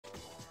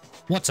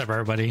What's up,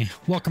 everybody?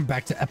 Welcome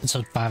back to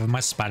episode 5 of my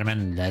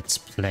Spider-Man Let's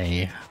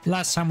Play.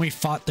 Last time we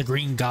fought the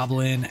Green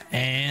Goblin,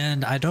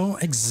 and I don't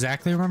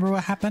exactly remember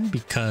what happened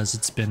because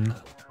it's been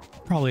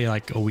probably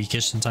like a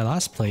weekish since I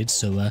last played,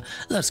 so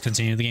let's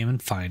continue the game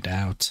and find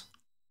out.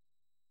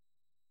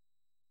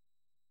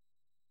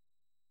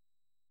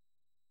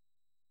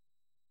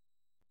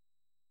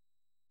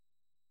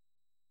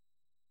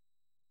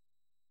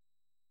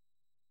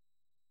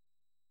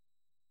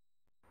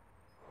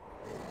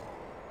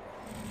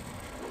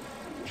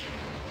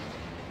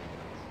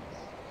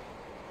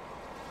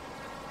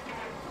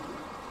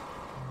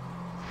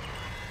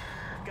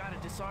 Gotta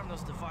disarm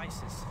those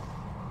devices.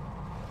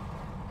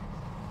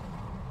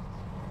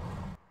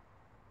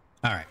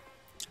 All right.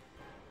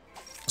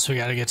 So we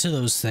got to get to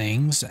those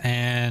things,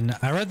 and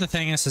I read the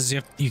thing that says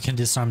you can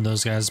disarm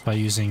those guys by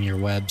using your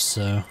webs,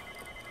 so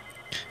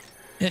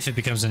if it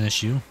becomes an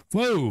issue.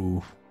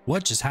 Whoa!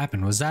 What just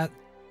happened? Was that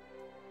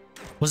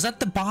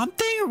the bomb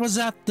thing, or was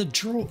that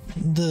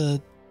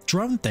the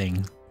drone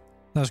thing?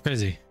 That was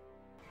crazy.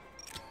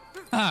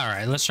 All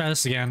right, let's try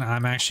this again.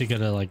 I'm actually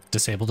gonna like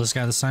disable this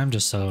guy this time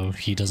just so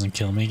he doesn't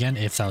kill me again,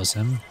 if that was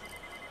him.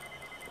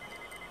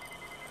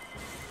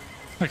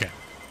 Okay.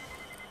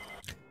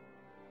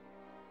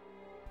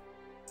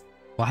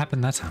 What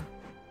happened that time?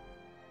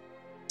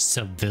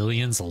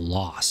 Civilians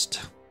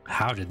lost.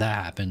 How did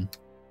that happen?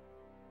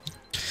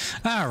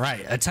 All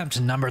right,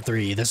 attempt number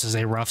 3. This is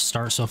a rough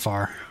start so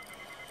far.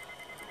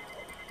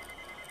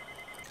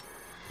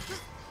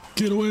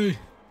 Get away.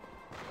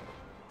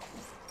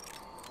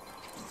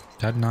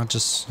 Did I not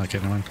just... Okay,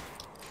 never mind.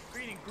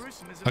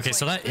 Okay,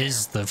 so that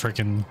is the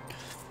freaking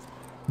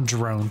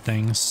drone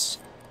things.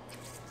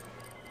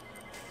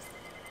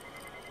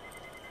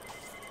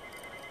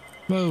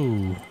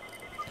 Whoa.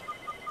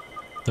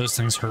 Those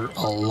things hurt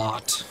a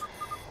lot.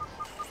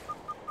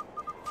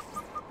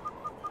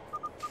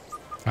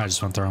 I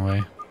just went the wrong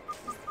way.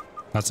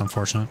 That's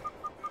unfortunate.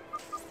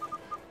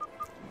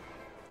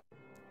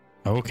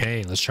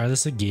 Okay, let's try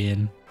this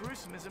again.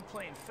 Gruesome isn't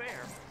playing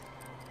fair.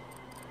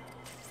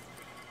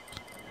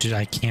 Dude,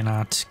 I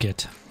cannot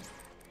get...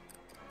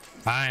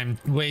 I'm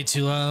way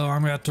too low.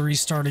 I'm gonna have to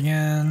restart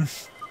again.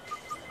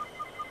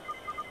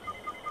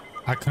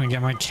 I couldn't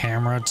get my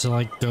camera to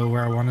like go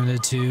where I wanted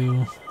it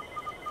to.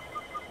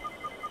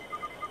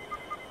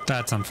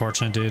 That's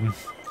unfortunate, dude.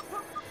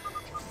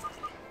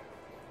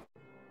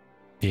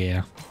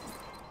 Yeah.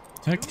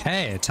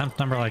 Okay, attempt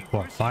number like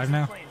what, 5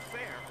 now?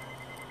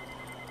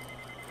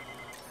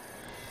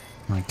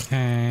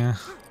 Okay.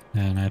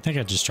 And I think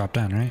I just dropped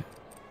down, right?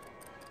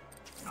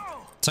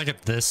 It's like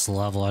at this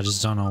level, I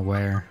just don't know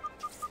where.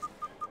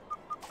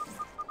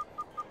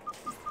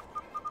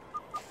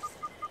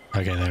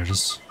 Okay, there it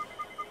is.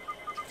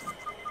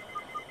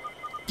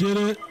 Get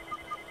it!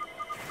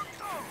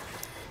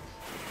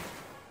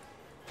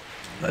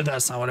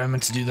 That's not what I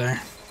meant to do there.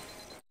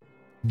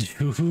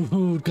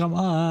 Dude, come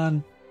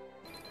on.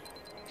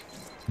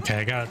 Okay,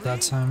 I got it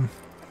that time.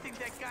 I think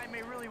that guy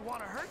may really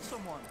want to hurt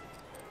someone.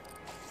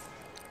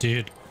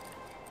 Dude.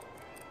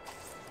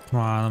 Come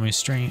on, let me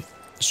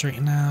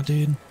straighten out,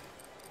 dude.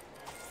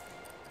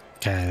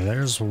 Okay,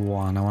 there's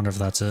one. I wonder if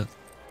that's it.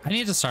 I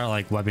need to start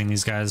like webbing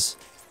these guys.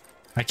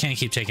 I can't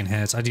keep taking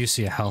hits. I do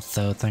see a health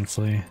though,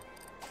 thankfully.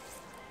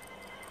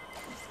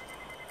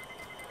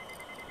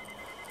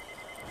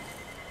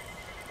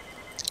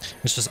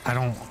 It's just I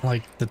don't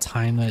like the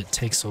time that it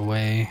takes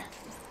away.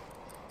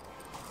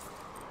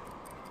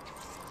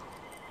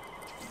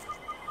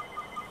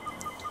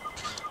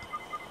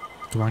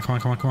 Come on, come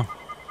on, come on, come on.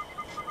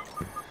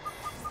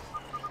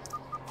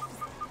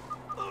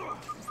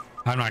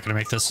 I'm not gonna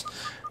make this.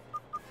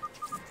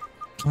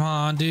 Come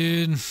on,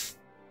 dude.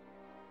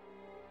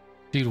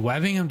 Dude,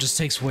 webbing him just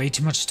takes way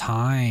too much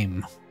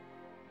time.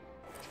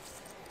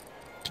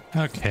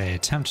 Okay,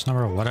 attempt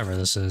number whatever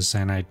this is,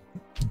 and I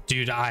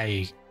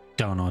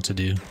don't know what to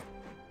do.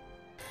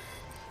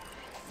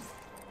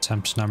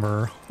 Attempt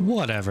number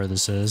whatever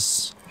this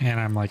is, and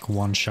I'm like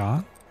one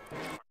shot.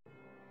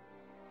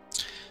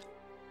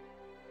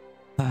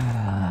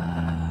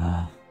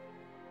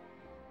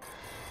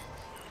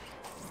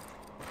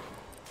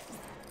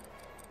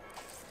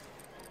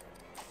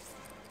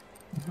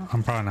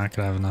 I'm probably not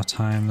gonna have enough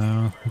time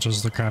though, which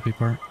is the crappy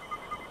part.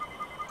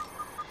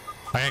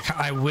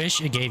 I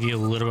wish it gave you a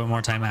little bit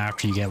more time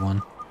after you get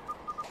one.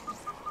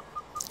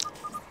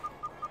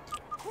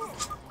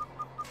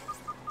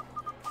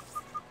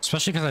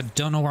 Especially because I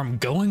don't know where I'm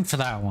going for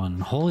that one.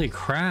 Holy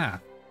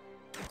crap.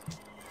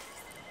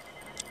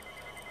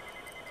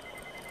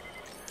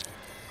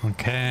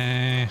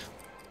 Okay.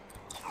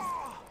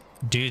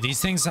 Dude,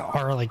 these things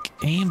are like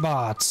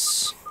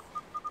aimbots.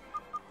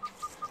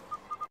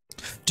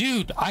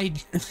 Dude, I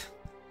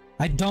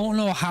don't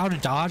know how to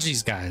dodge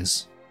these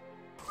guys.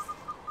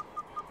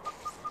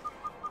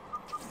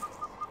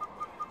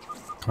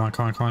 Come on,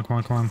 come on, come on, come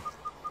on, come on.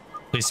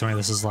 Please tell me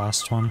this is the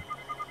last one.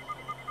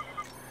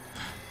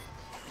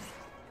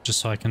 Just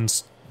so I can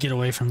get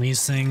away from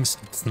these things.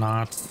 It's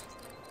not.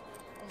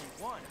 Only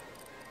one.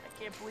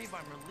 I can't believe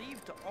I'm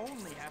relieved to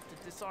only have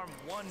to disarm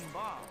one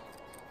bomb.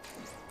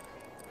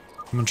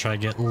 I'm gonna try to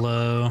get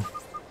low.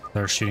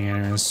 They're shooting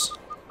anyways.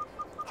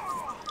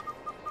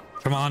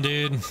 Come on,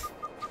 dude.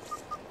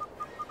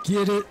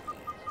 Get it.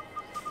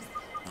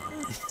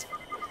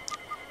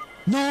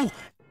 No!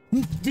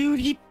 Dude,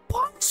 he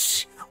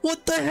punched!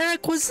 What the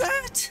heck was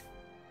that?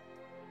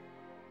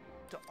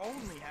 To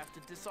only have to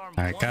disarm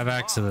Alright, got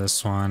back to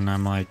this one.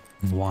 I'm like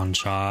one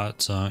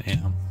shot, so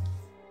yeah.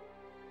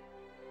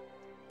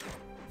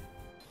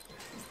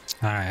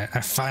 Alright,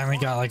 I finally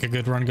got like a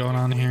good run going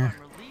on here.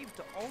 I'm relieved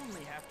to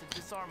only have to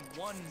disarm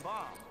one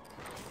bomb.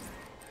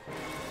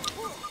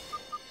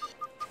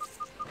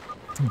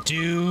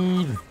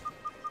 Dude.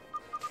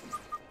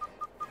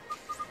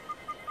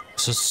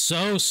 This is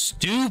so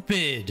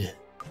stupid.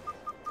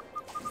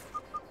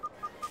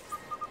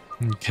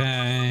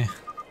 Okay.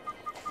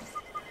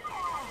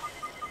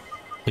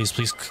 Please,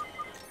 please.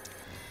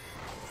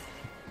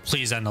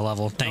 Please end the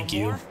level. Thank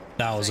you.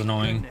 That was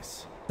annoying.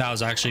 That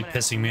was actually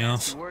pissing me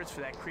off. Words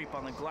for that creep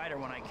on the glider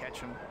when I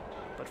catch him.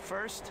 But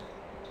first,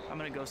 I'm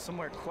gonna go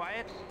somewhere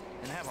quiet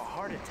and have a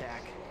heart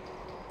attack.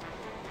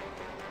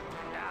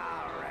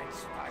 All right,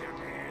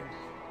 Spider-Man.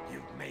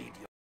 You've made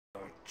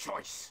your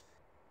choice.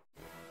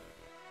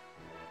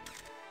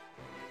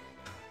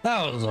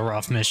 That was a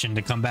rough mission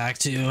to come back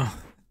to.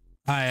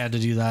 I had to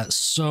do that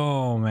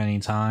so many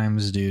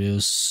times, dude. It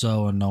was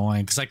so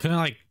annoying because I couldn't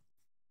like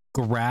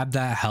grab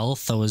that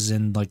health that was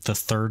in like the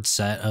third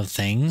set of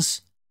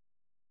things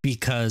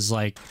because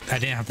like I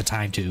didn't have the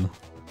time to.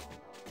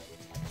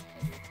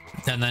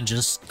 And then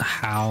just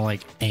how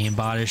like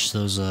aimbottish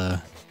those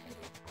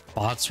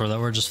bots were that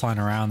were just flying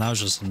around, that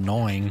was just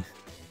annoying.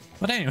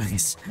 But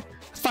anyways,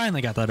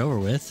 finally got that over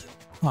with.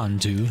 On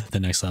to the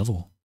next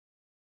level.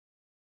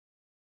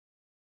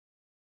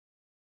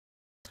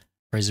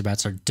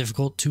 Razorbats are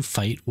difficult to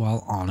fight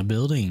while on a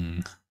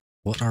building.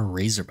 What are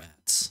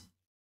Razorbats?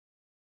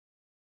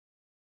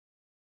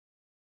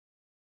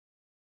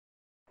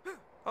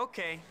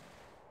 Okay,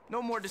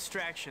 no more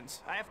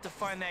distractions. I have to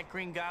find that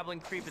green goblin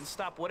creep and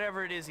stop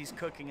whatever it is he's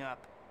cooking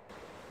up.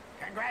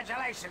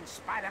 Congratulations,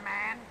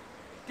 Spider-Man.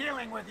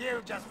 Dealing with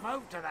you just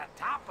moved to the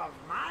top of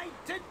my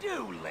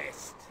to-do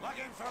list.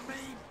 Looking for me,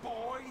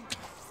 boy?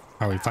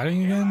 Are we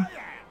fighting again?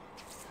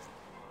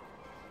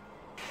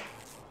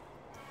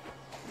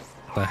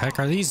 The heck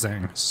are these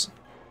things?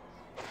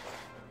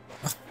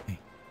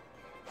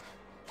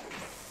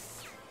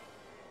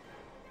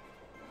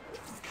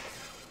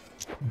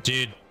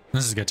 Dude,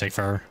 this is gonna take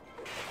forever.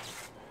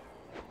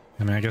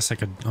 I mean, I guess I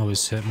could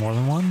always hit more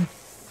than one.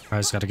 I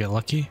just gotta get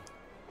lucky.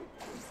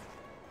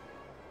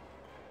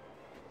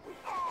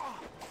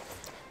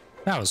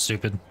 That was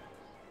stupid.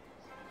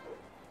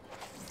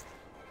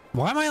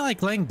 Why am I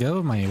like letting go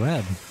of my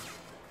web?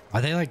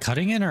 Are they like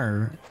cutting it,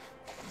 or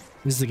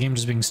is the game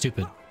just being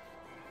stupid?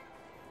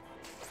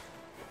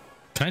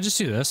 Can I just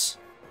do this?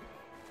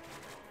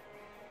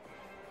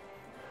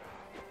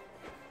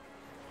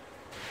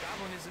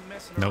 Goblin isn't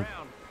messing Nope.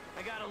 around.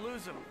 I gotta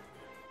lose him.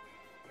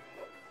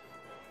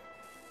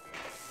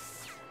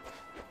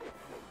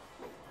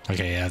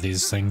 Okay, yeah,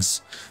 these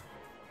things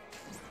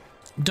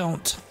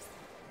don't.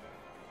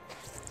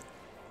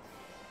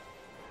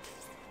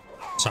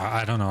 Sorry,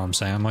 I don't know what I'm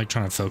saying. I'm like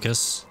trying to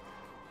focus.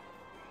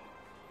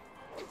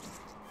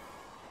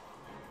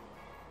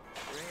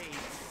 Great.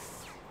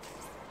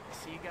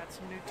 I see you got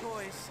some new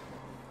toys.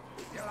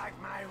 You like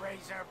my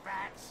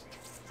Razorbats?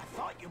 I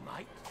thought you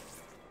might.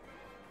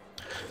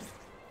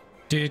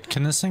 Dude,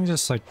 can this thing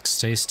just like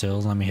stay still?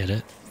 Let me hit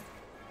it.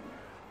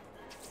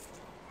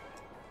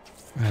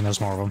 And there's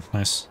more of them.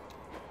 Nice.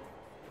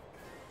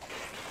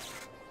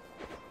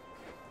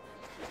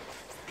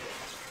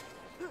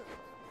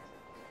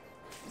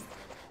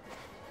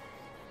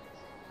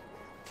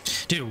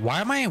 Dude,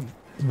 why are my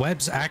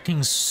webs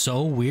acting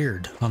so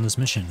weird on this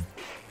mission?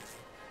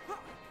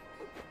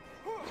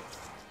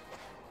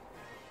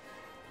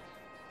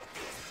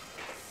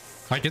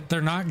 Like,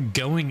 they're not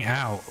going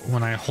out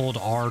when I hold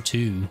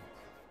R2.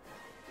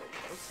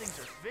 Those things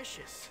are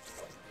vicious.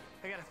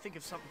 I gotta think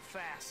of something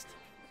fast.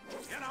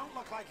 You don't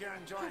look like you're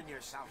enjoying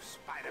yourself,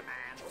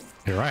 Spider-Man.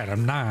 You're right,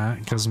 I'm not,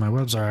 because my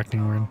webs are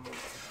acting weird.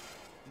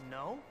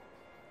 No?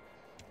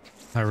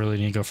 I really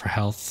need to go for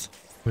health,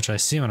 which I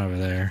see one over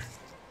there.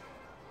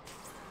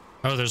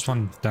 Oh, there's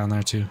one down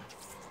there too.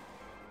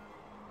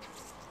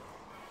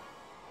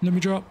 Let me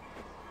drop.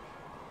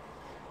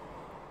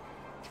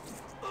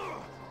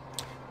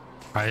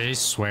 I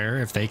swear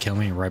if they kill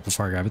me right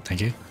before I grab it,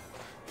 thank you,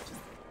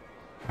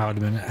 I would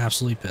have been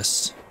absolutely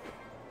pissed.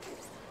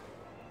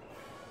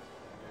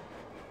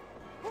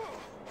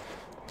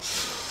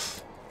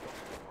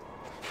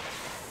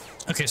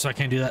 Okay, so I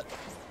can't do that.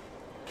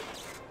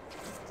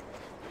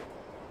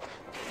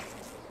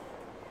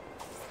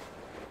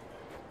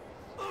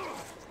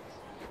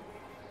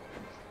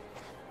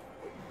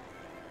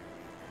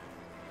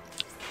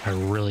 I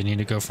really need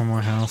to go for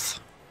more health.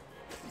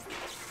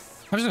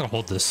 I'm just gonna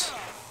hold this.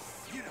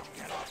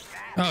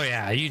 Oh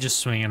yeah, you just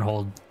swing and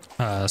hold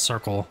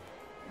circle.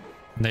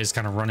 And they just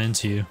kind of run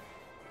into you.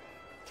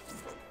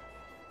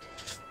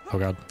 Oh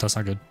god, that's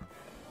not good.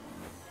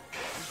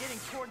 I'm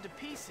getting torn to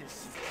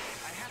pieces.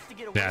 I have to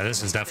get away. Yeah,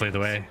 this is definitely the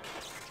way.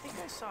 I think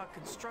I saw a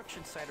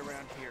construction site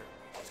around here.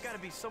 There's got to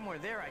be somewhere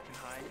there I can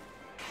hide.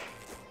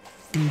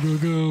 Go, go,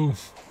 go.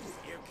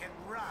 You can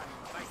run,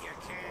 but you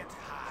can't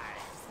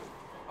hide.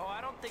 Oh,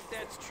 I don't think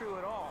that's true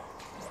at all.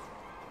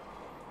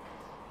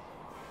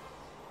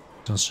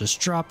 Let's just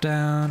drop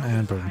down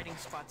and There's a boom. hiding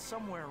spot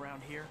somewhere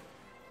around here.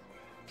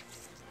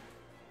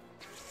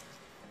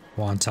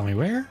 Want to tell me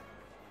where?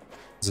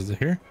 Is it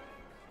here?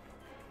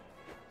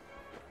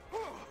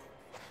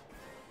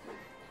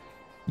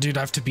 Dude,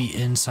 I have to be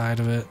inside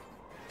of it.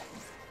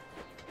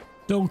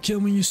 Don't kill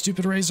me, you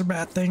stupid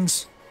razorbat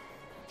things.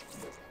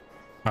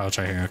 Oh, it's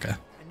right here. Okay.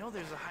 I know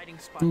there's a hiding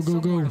spot Go, go,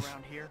 somewhere go.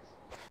 around here.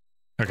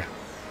 Okay.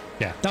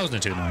 Yeah, that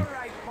wasn't too annoying. All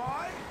right,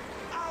 boy.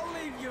 I'll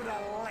leave you to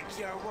lick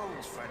your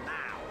wounds for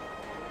now.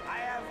 I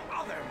have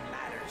other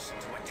matters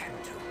to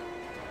attend to.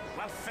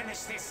 We'll finish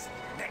this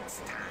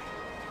next time.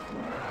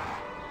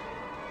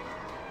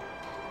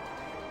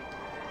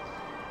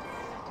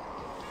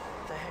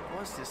 What the heck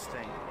was this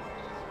thing?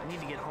 I need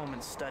to get home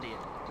and study it.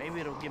 Maybe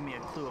it'll give me a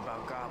clue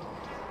about Goblin.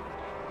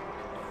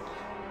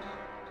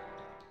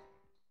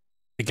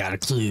 I got a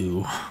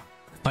clue.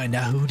 Find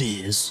out who it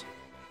is.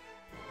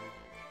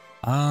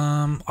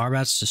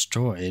 Arbat's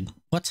destroyed.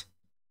 What?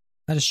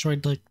 I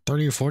destroyed like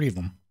 30 or 40 of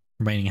them.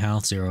 Remaining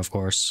health, 0 of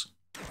course.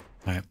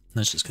 Alright,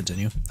 let's just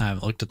continue. I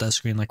haven't looked at that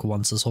screen like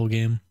once this whole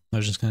game. I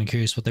was just kind of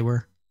curious what they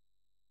were.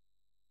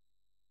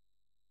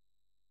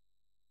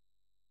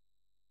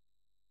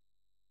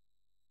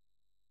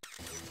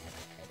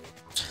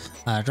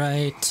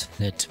 Alright,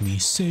 let me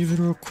save it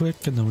real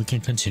quick and then we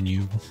can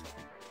continue.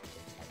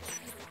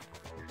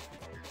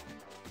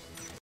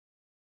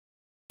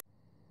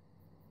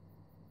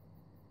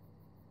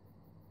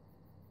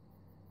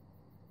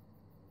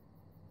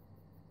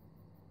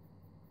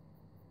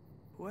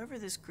 Whoever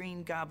this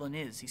green goblin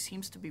is, he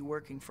seems to be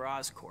working for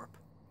Oscorp.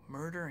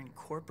 Murder and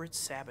corporate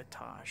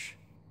sabotage.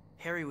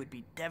 Harry would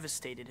be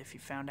devastated if he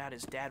found out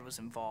his dad was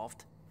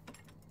involved.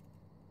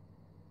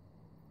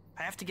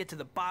 I have to get to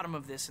the bottom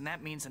of this, and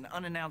that means an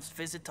unannounced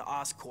visit to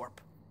Oscorp.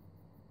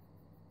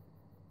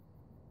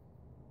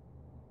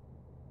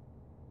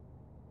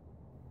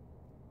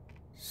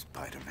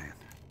 Spider-Man.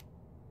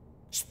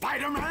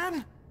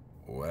 Spider-Man?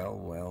 Well,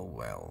 well,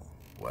 well.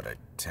 What a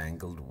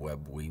tangled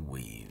web we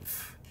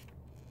weave.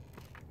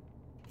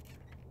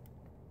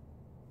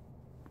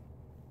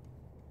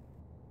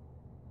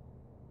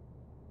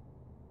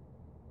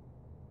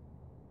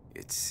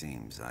 It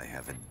seems I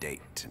have a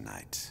date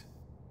tonight.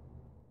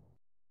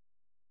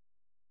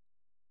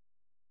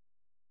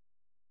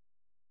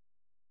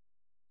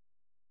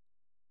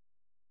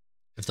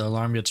 If the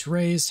alarm gets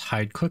raised,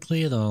 hide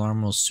quickly. The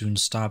alarm will soon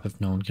stop if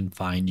no one can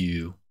find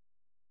you.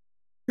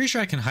 Pretty sure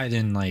I can hide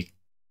in like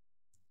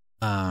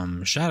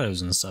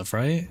shadows and stuff,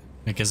 right?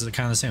 Like, is it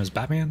kind of the same as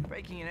Batman?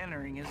 Breaking and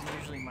entering isn't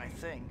usually my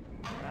thing,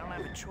 but I don't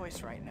have a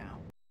choice right now.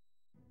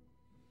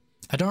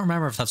 I don't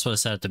remember if that's what it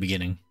said at the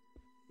beginning.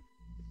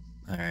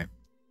 Alright.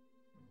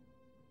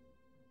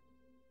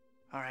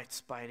 Alright,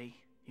 Spidey.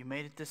 You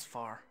made it this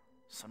far.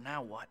 So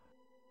now what?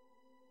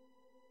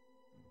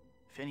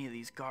 If any of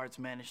these guards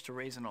manage to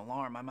raise an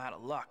alarm, I'm out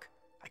of luck.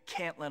 I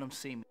can't let them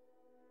see me.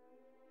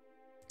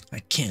 I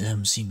can't let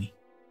them see me.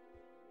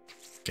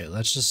 Okay,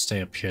 let's just stay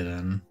up here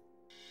then.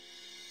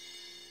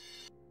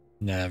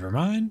 Never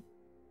mind.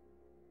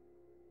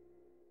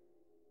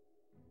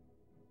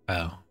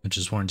 Oh, it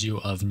just warns you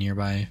of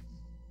nearby.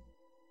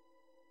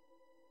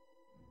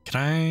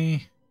 Can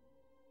I?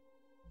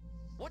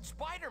 What's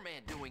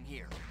Spider-Man doing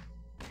here?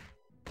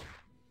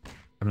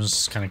 I'm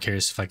just kind of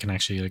curious if I can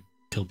actually like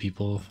kill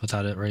people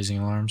without it raising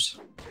alarms.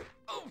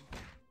 Oh.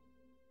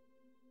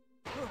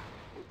 What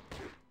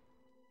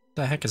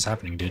the heck is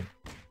happening, dude?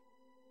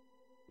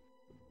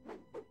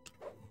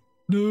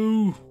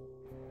 No.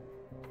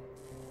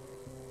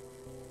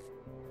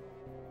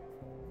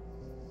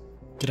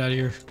 Get out of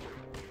here.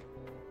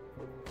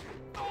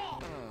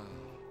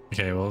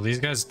 Okay, well, these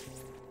guys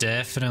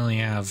definitely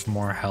have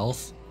more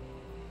health.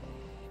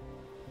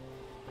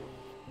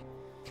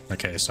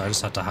 Okay, so I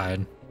just have to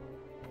hide.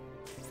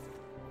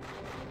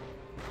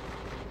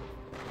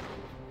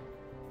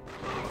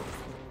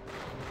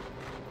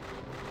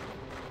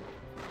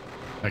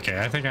 Okay,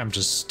 I think I'm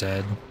just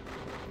dead.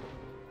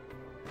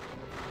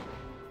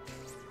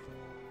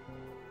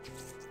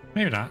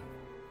 Maybe not.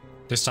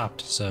 They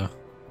stopped, so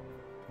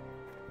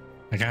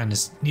I kind of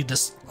just need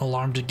this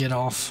alarm to get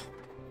off.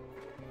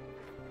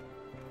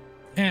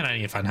 And I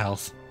need to find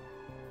health.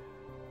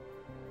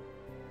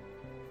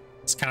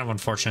 It's kind of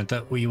unfortunate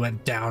that we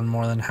went down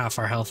more than half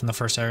our health in the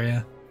first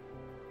area.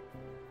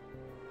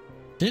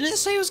 Didn't it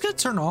say it was gonna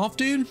turn off,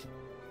 dude?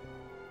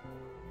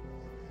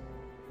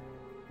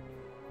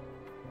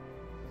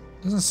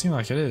 Doesn't seem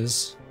like it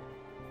is.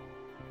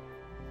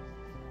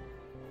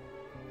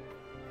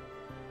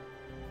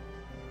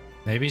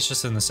 Maybe it's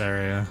just in this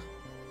area.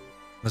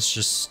 Let's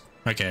just...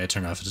 Okay, it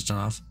turned off. It just turned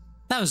off.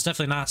 That was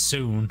definitely not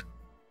soon.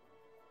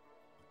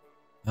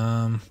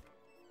 Let's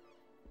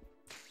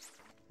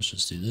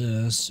just do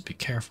this. Be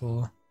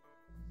careful.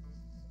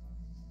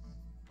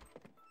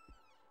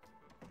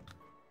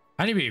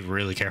 I need to be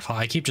really careful.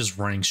 I keep just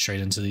running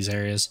straight into these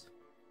areas.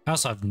 I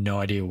also have no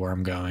idea where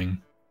I'm going.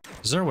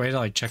 Is there a way to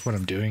like check what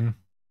I'm doing?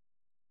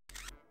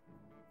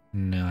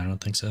 No, I don't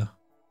think so.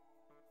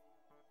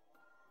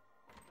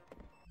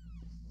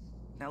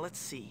 Now let's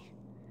see.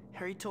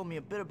 Harry told me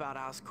a bit about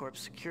Oscorp's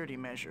security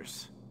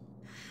measures.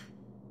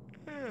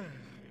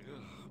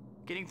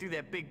 Getting through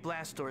that big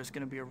blast door is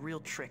going to be a real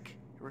trick.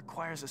 It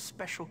requires a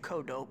special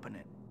code to open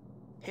it.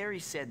 Harry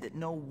said that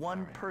no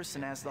one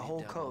person has the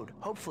whole code.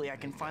 Hopefully I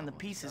can find the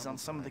pieces on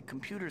some of the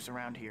computers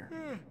around here.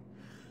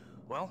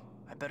 Well,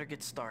 I better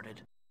get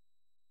started.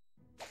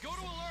 Go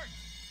to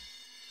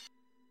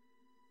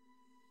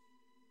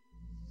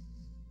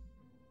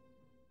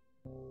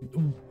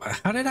alert!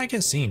 How did I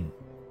get seen?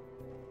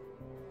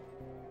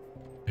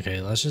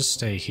 Okay, let's just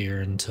stay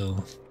here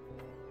until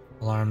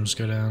alarms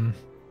go down.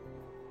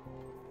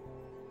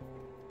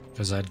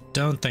 Because I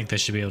don't think they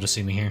should be able to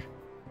see me here.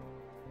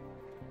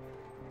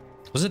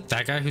 Was it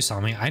that guy who saw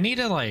me? I need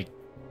to like...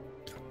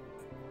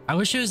 I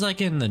wish it was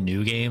like in the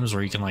new games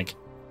where you can like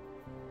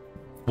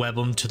web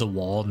them to the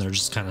wall and they're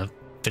just kind of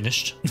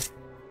finished.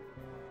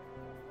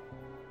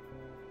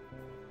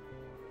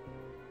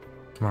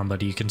 Come on,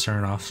 buddy, you can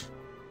turn it off.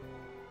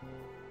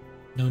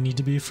 No need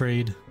to be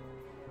afraid.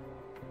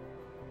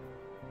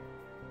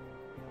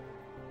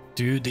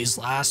 Dude, these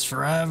last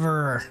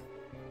forever.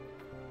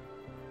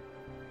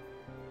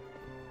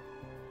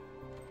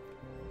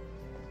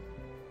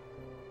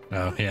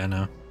 Oh, yeah,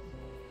 no.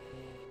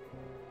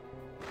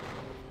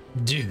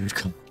 Dude,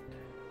 come on.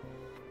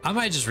 I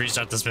might just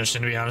restart this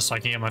mission, to be honest, so I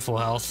can get my full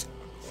health.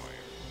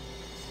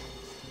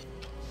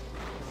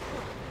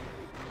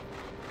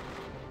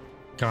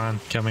 Come on,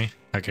 kill me.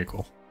 Okay,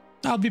 cool.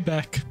 I'll be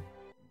back.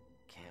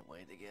 Can't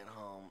wait to get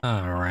home.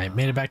 Alright,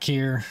 made it back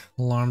here.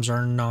 Alarms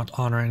are not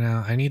on right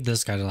now. I need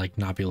this guy to, like,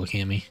 not be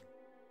looking at me.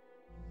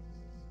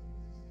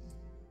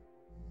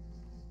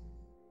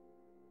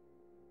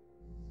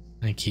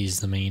 I think he's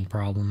the main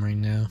problem right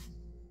now.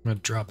 I'm gonna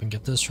drop and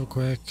get this real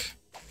quick.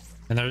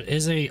 And there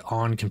is a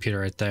on computer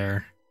right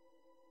there.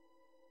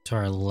 To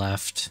our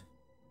left.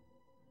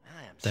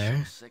 I am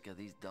There. so sick of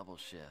these double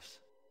shifts.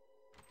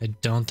 I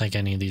don't think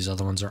any of these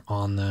other ones are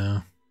on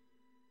though.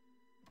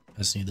 I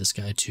just need this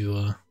guy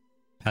to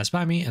pass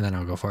by me and then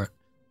I'll go for it.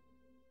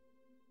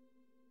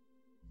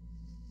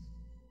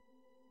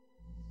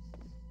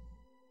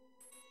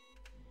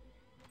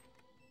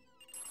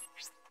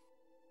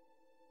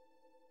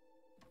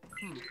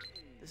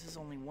 This is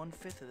only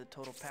 1/5 of the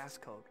total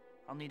passcode.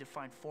 I'll need to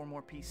find 4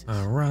 more pieces.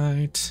 All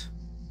right.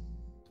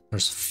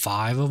 There's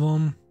 5 of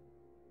them.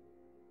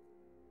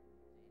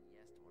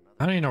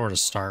 I don't even know where to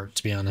start,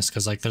 to be honest,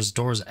 because like there's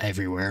doors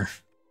everywhere.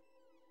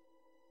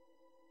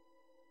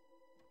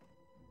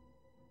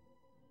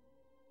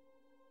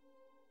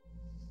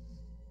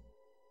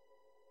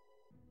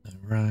 All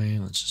right,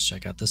 let's just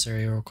check out this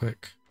area real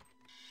quick.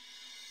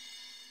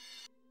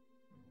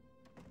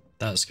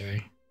 That was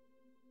scary.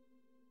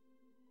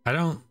 I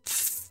don't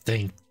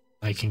think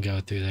I can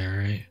go through there,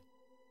 right?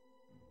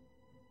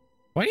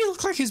 Why do you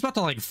look like he's about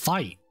to like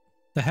fight?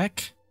 The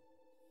heck?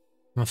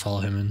 I'm gonna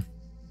follow him in.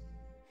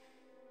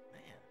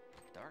 Man,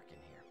 dark in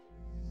here.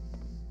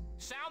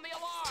 Sound the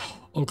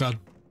alarm! Oh god.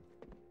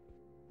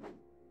 Do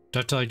I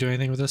have to like do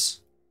anything with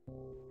this?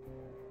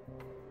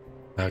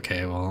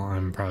 Okay, well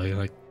I'm probably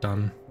like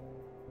done.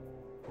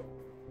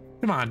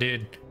 Come on,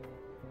 dude.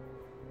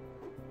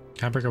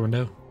 Can I break a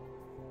window?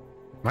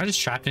 Am I just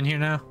trapped in here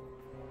now?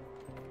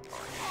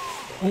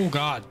 Oh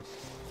god.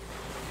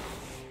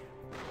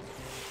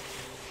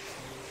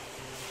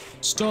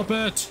 Stop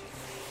it.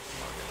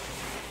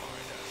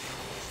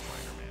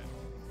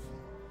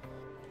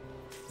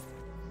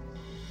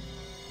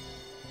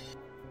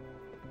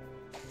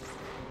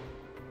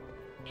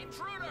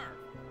 Intruder!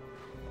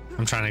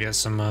 I'm trying to get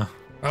some oh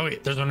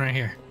wait, there's one right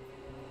here.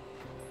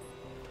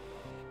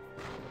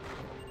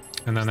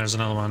 And then there's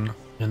another one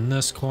in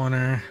this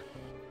corner.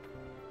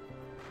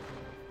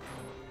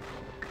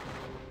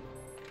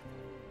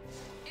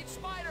 It's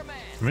Spider-Man!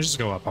 Let me just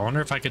go up. I wonder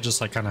if I could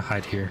just like kind of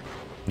hide here.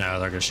 No,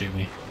 they're gonna shoot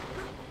me.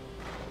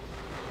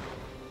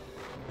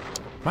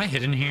 Am I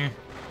hidden here?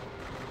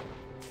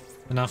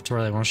 Enough to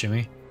where they won't shoot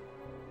me?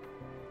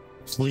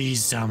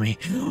 Please tell me.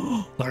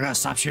 They're gonna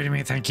stop shooting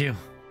me, thank you.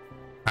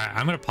 Alright,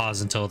 I'm gonna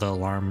pause until the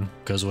alarm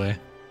goes away.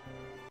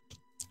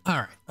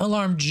 Alright,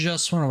 alarm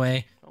just went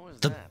away.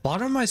 The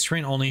bottom of my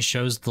screen only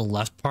shows the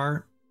left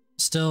part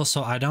still,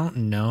 so I don't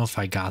know if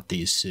I got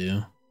these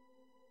two.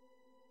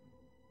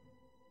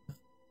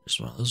 There's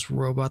one of those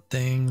robot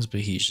things, but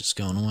he's just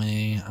going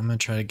away. I'm gonna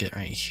try to get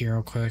right here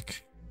real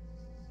quick.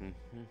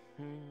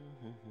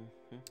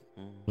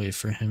 Wait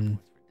for him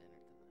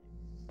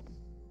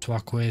to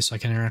walk away so I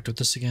can interact with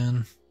this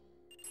again.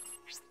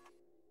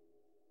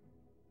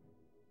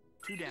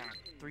 2 down,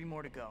 3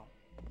 more to go.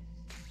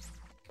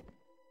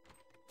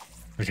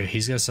 Okay,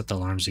 he's gonna set the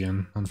alarms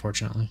again,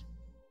 unfortunately.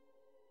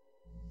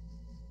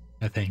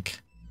 I think.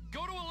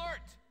 Go to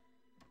alert!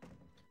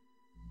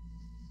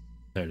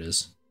 There it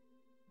is.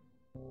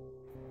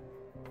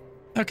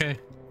 Okay,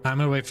 I'm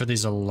gonna wait for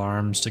these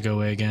alarms to go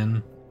away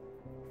again.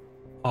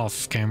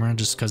 off camera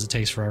just because it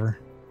takes forever.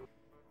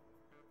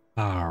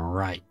 All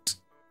right.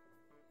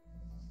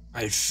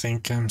 I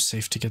think I'm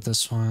safe to get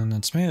this one.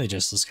 It's mainly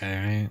just this guy,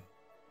 right?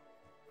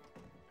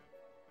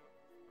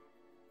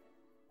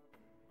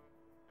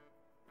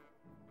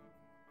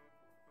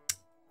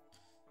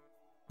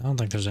 I don't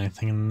think there's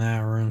anything in that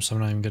room, so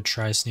I'm not even gonna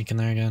try sneaking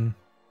there again.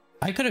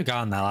 I could have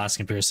gotten that last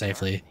computer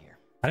safely.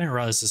 I didn't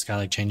realize this guy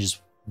like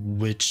changes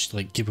which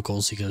like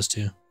cubicles he goes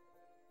to.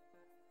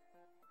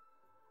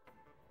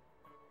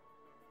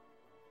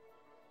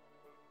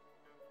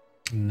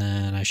 And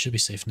then I should be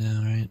safe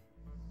now, right?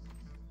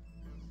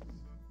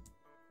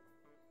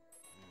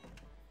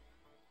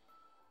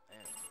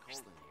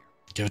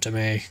 Give it to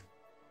me.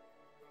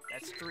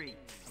 That's 3.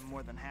 I'm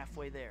more than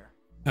halfway there.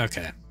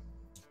 Okay.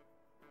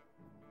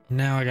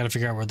 Now I gotta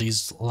figure out where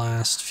these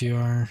last few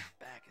are.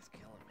 Back is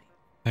killing me.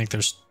 I think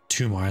there's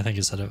 2 more. I think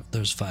it said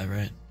there's 5,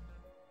 right?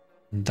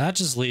 And that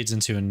just leads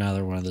into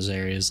another one of those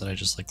areas that I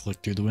just like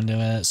looked through the window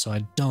at, so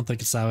I don't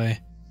think it's that way.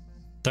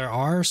 There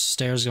are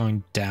stairs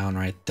going down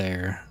right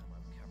there.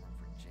 I'm covering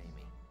for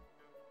Jamie.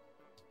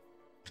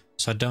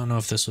 So I don't know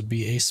if this would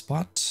be a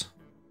spot.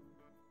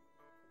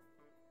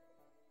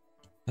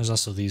 There's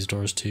also these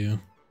doors too.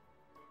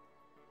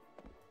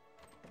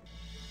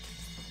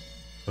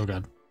 Oh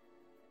god.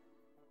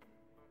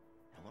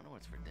 I wonder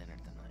what's for dinner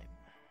tonight.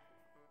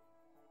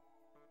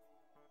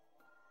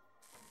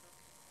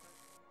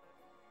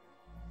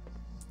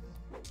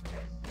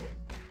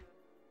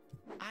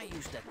 I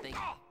used to think.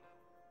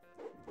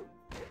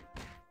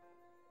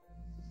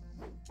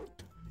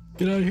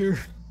 Get out of here.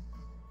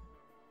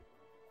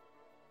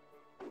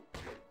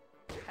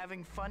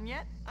 Having fun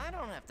yet? I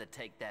don't have to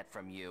take that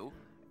from you.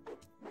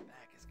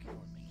 Back is killing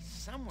me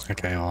somewhere.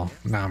 Okay, well,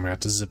 now I'm gonna have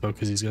to Zippo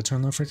because he's gonna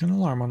turn the freaking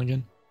alarm on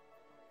again.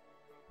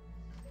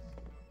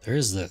 There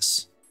is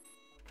this.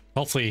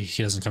 Hopefully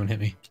he doesn't come and hit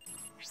me.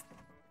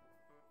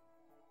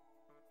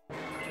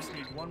 Just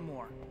need one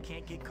more.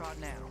 Can't get caught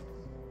now.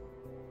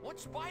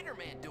 What's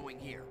Spider-Man doing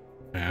here?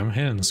 Okay, I'm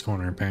hitting this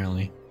corner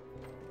apparently.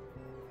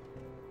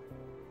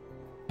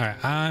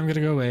 Alright, I'm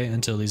gonna go wait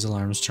until these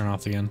alarms turn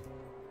off again.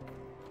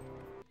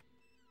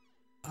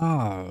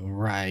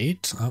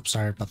 Alright. Oh,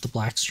 sorry about the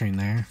black screen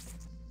there.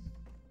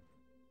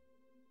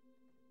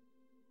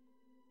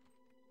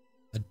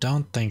 I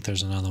don't think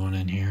there's another one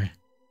in here.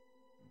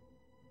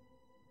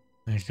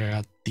 I think I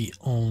got the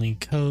only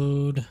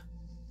code.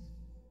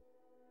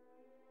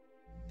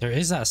 There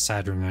is that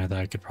side room there that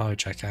I could probably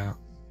check out.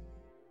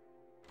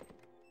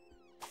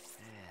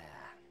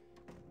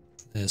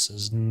 This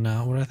is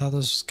not what I thought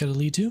this was gonna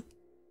lead to.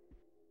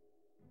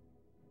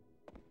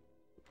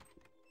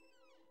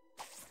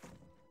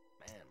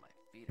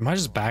 Am I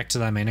just back to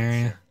that main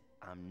area?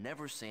 I'm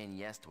never saying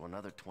yes to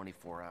another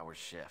 24-hour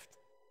shift.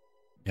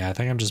 Yeah, I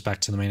think I'm just back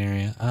to the main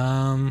area.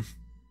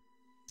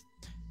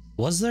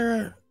 Was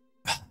there...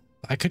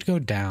 I could go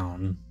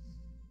down.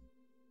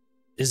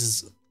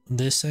 Is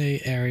this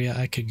a area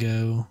I could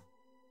go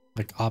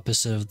like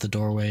opposite of the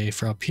doorway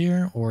for up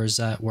here? Or is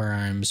that where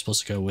I'm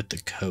supposed to go with the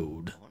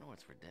code? I wonder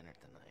what's for dinner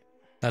tonight.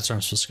 That's where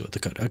I'm supposed to go with the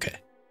code. Okay.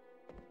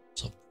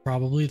 So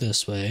probably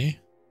this way.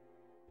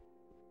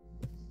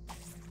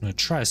 I'm gonna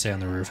try to stay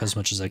on the roof as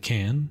much as I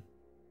can.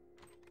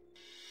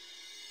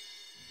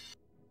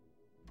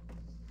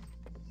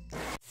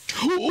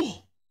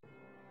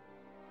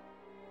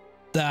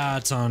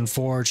 That's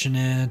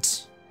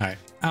unfortunate. Alright,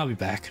 I'll be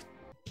back.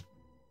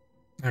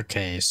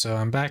 Okay, so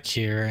I'm back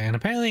here, and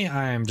apparently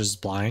I'm just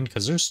blind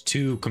because there's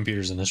 2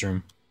 computers in this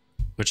room,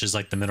 which is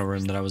like the middle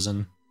room that I was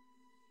in.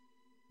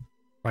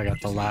 I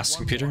got the last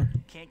computer.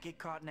 Can't get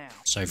caught now.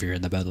 Sorry if you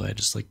heard that, by the way. I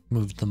just like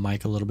moved the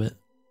mic a little bit.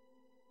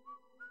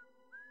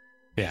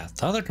 Yeah,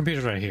 the other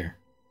computer's right here.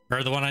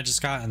 Or the one I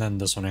just got, and then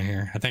this one right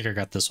here. I think I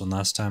got this one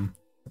last time.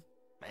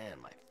 Man,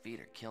 my feet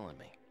are killing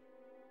me.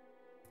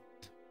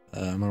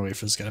 I'm gonna wait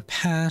for this guy to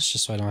pass,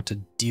 just so I don't have to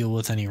deal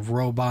with any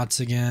robots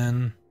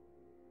again.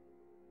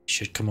 He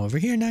should come over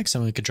here next,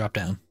 and we could drop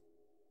down.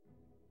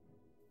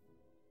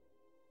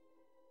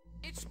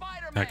 It's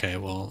Spider-Man. Okay,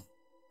 well,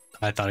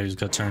 I thought he was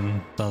gonna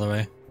turn the other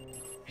way.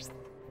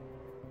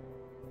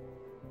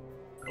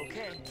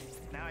 Okay,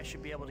 now I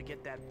should be able to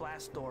get that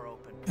blast door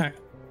open. Alright,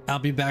 I'll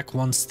be back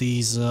once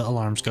these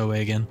alarms go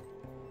away again.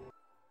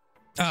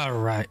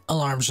 Alright,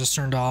 alarms just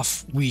turned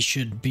off. We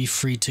should be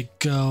free to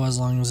go as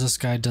long as this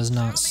guy does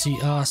not see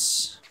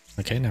us.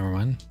 Okay, never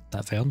mind.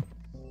 That failed.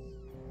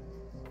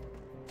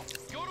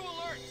 Go to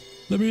alert.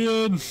 Let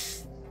me in.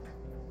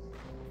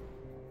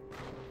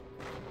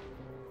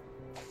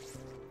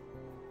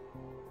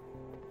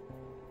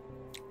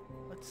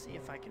 Let's see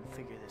if I can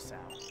figure this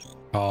out.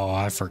 Oh,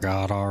 I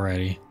forgot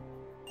already.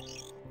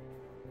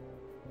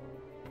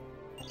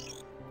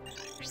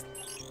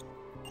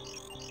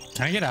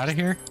 Can I get out of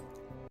here?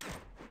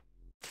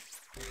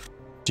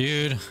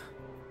 Dude.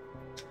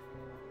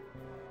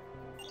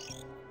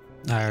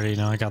 I already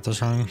know I got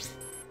this wrong.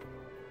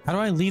 How do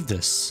I leave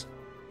this?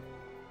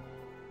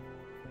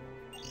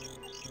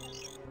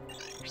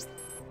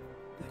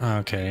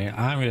 Okay,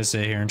 I'm gonna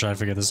sit here and try to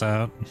figure this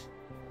out.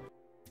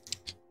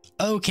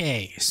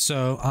 Okay,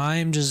 so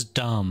I'm just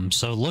dumb.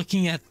 So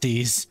looking at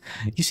these,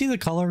 you see the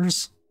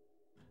colors?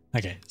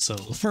 Okay, so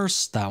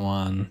first that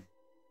one,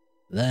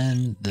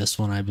 then this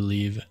one, I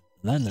believe,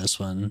 then this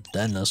one,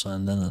 then this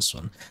one, then this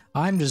one.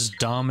 I'm just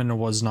dumb and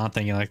was not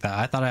thinking like that.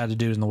 I thought I had to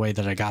do it in the way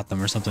that I got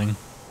them or something.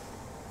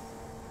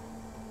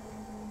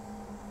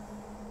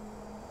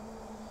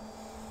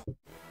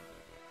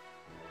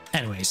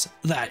 Anyways,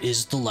 that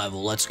is the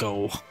level. Let's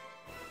go.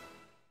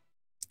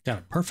 Got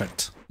it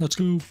perfect. Let's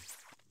go.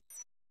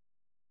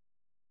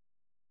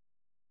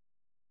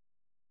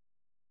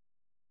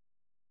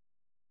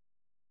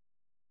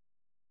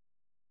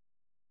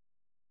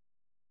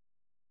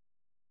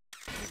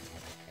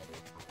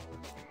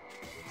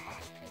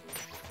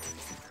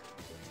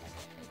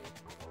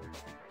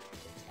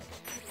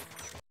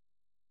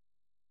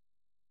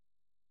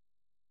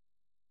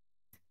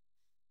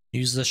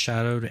 Use the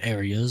shadowed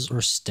areas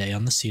or stay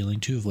on the ceiling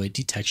to avoid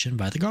detection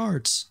by the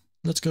guards.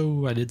 Let's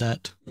go. I did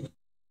that.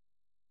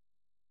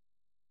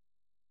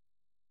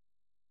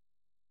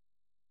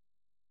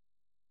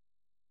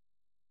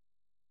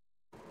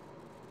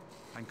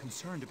 I'm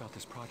concerned about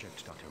this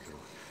project, Dr. Wu.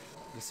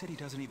 The city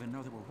doesn't even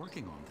know that we're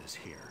working on this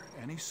here.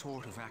 Any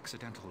sort of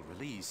accidental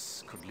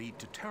release could lead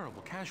to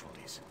terrible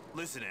casualties.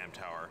 Listen,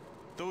 Amtower,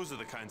 those are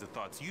the kinds of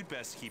thoughts you'd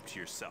best keep to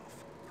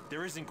yourself.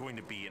 There isn't going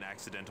to be an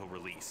accidental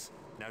release.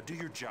 Now do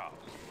your job.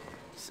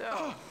 So,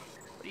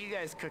 what are you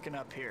guys cooking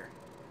up here?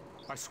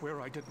 I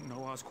swear I didn't know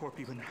Oscorp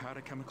even had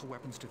a chemical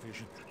weapons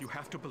division. You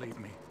have to believe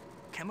me.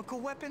 Chemical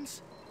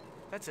weapons?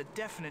 That's a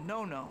definite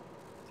no-no.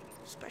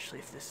 Especially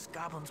if this is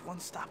Goblin's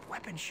one-stop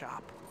weapon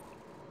shop.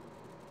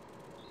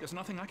 There's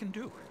nothing I can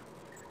do.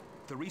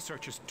 The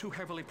research is too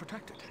heavily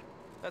protected.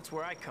 That's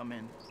where I come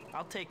in.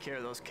 I'll take care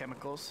of those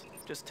chemicals.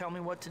 Just tell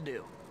me what to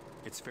do.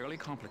 It's fairly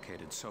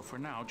complicated, so for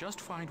now,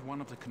 just find one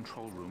of the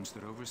control rooms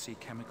that oversee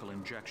chemical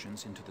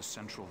injections into the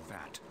central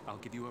vat. I'll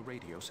give you a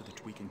radio so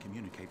that we can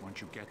communicate once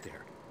you get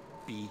there.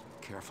 Be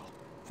careful.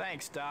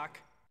 Thanks,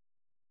 Doc.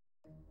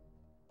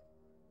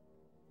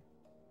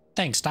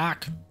 Thanks,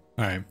 Doc.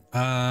 Alright,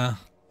 not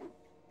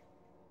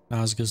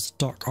as good as the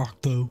Dark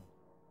Arc, though.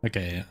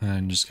 Okay,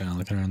 I'm just kind of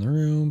looking around the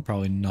room.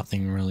 Probably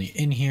nothing really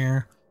in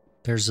here.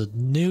 There's a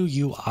new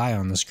UI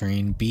on the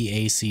screen,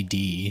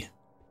 BACD.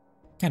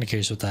 Kind of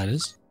curious what that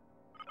is.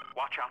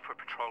 Watch out for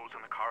patrols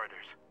in the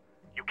corridors.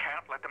 You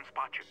can't let them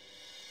spot you.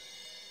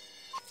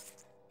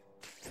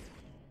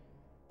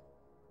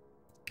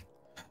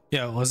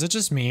 Yeah, was it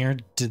just me or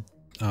did...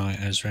 Oh, I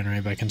just ran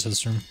right back into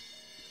this room.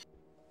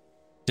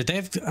 Did they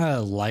have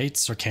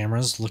lights or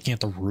cameras looking at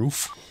the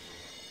roof?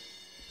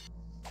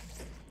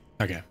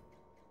 Okay.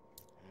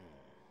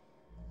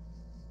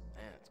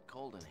 Man, it's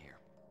cold in here.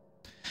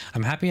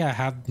 I'm happy I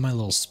have my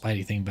little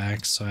Spidey thing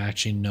back, so I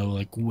actually know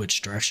like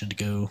which direction to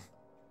go.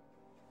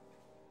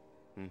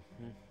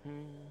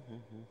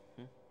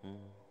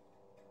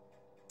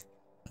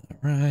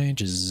 Alright,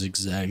 just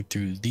zigzag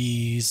through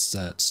these.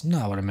 That's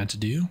not what I meant to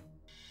do.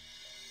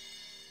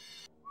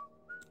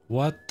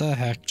 What the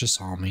heck just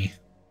saw me?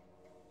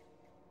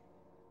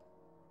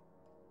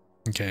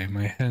 Okay, am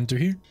I heading through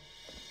here?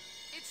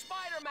 It's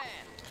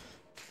Spider-Man!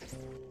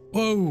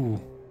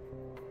 Whoa!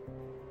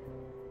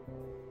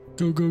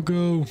 Go, go,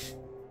 go!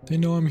 They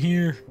know I'm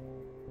here.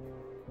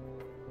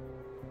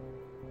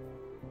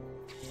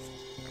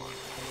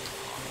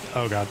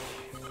 Oh god.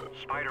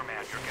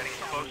 Spider-Man, you're getting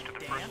close to the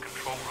first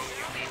control room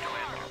you need to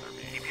enter.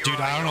 Keep your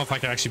Dude, I eye don't know if I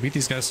can actually beat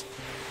these guys.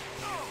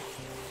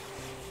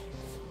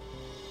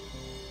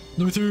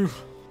 Let me through.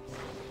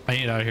 I need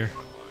to get out of here.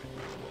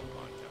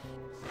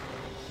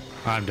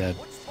 I'm dead.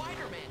 What's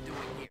Spider-Man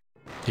doing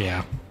here?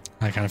 Yeah,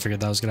 I kind of figured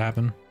that was gonna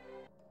happen.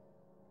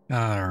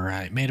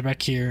 Alright, made it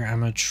back here. I'm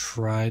gonna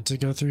try to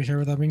go through here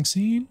without being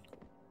seen.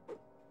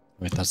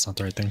 Wait, that's not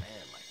the right thing.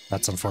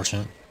 That's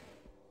unfortunate.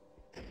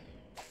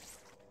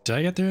 Did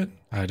I get through it?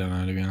 I don't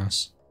know, to be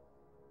honest.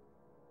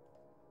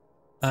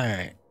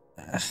 Alright.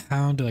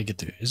 How do I get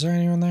through? Is there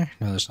anyone there?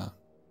 No, there's not.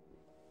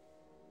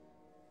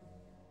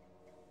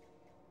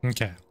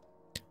 Okay.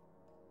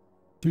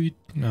 Three.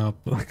 No.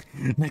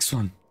 Next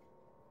one.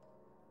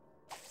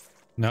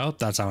 Nope,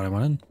 that's not what I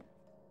wanted.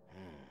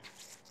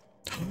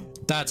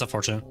 That's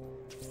unfortunate.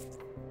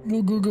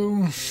 Go, go,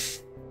 go.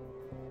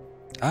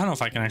 I don't know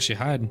if I can actually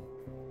hide.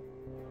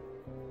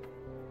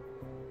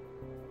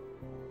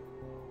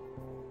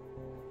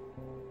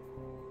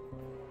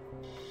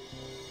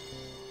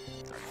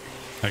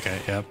 Okay,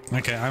 yep.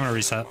 Okay, I'm gonna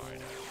reset.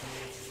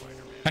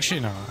 Actually,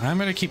 no. I'm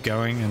gonna keep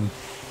going and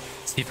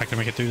see if I can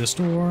make it through this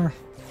door.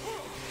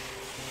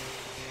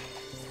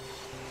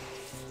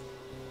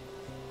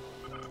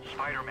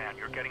 Spider-Man,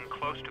 you're getting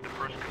close to the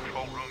first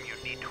control room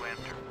you need to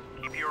enter.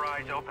 Keep your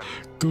eyes open.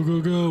 Go,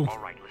 go, go. All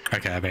right, listen.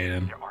 Okay, I made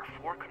him. There are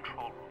 4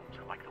 control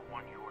rooms, like the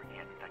one you were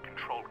in, that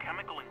control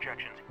chemical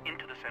injections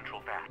into the central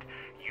vat.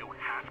 You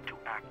have to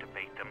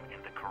activate them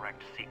in the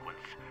correct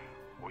sequence,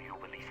 or you'll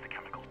release the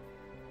chemical.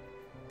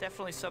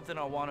 Definitely something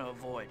I'll want to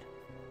avoid.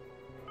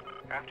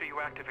 After you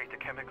activate the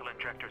chemical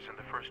injectors in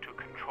the first 2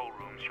 control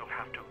rooms, you'll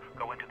have to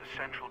go into the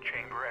central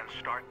chamber and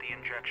start the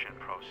injection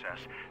process.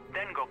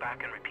 Then go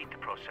back and repeat the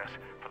process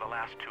for the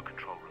last 2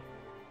 control rooms.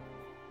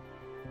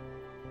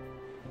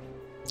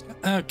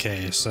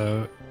 Okay,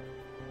 so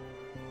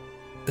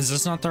is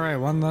this not the right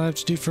one that I have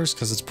to do first?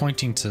 Because it's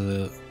pointing to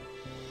the...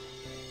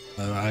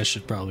 I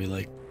should probably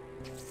like...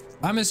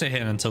 I'm gonna stay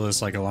hidden until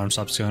this like alarm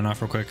stops going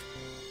off real quick.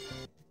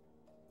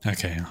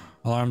 Okay,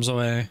 alarm's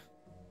away.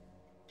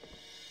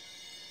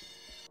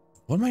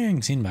 What am I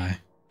getting seen by?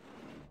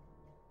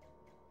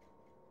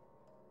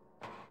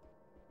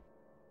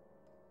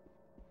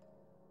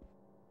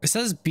 It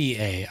says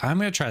BA. I'm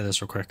gonna try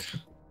this real quick.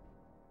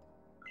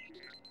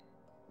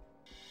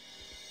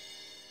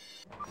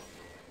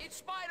 It's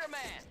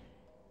Spider-Man!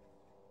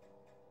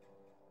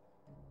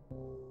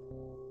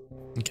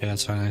 Okay,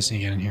 that's fine. I just need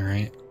to get in here,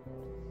 right?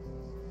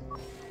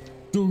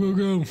 Go, go,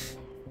 go!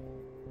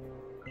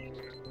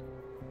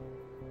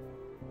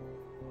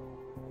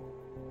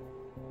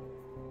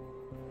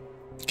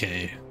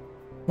 Okay.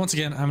 Once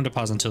again, I'm gonna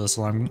pause until this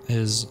alarm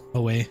is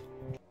away.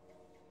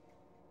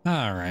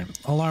 Alright.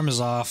 Alarm is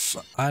off.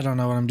 I don't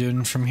know what I'm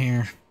doing from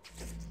here.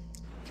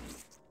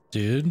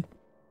 Dude.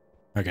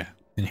 Okay,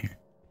 in here.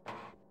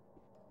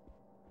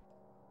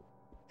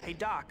 Hey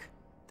Doc,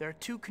 there are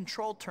 2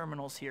 control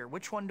terminals here.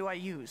 Which one do I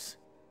use?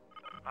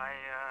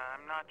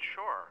 I'm not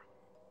sure.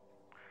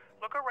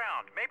 Look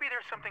around. Maybe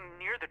there's something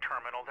near the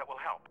terminal that will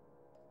help.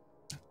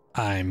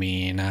 I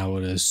mean, I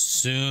would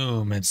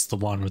assume it's the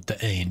one with the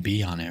A and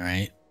B on it,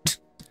 right?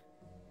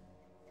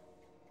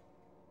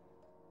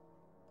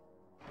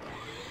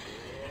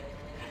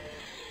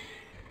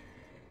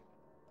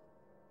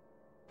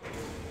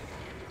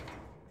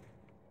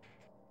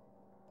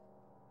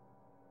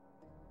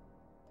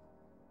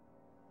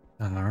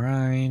 All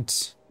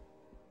right.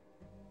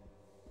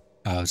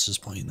 Oh, it's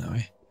just pointing that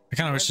way. I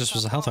kind of wish this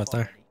was a health right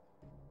there.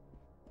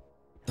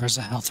 There's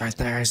a health right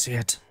there. I see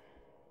it.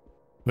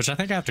 Which I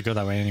think I have to go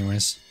that way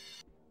anyways.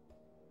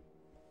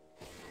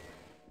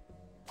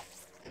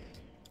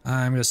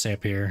 I'm gonna stay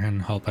up here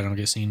and hope I don't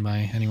get seen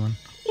by anyone.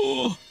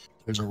 Oh,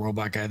 there's a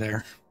robot guy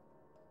there.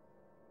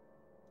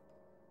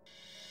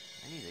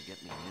 I need to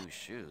get me new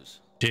shoes.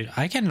 Dude,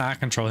 I cannot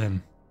control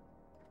him.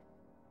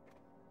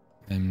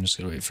 I'm just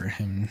gonna wait for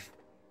him.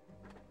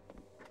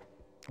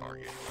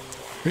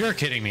 You're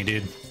kidding me,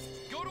 dude.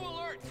 Go to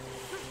alert!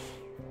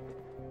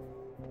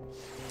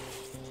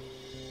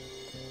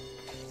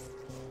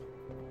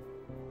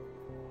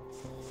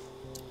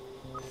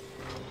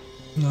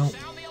 No,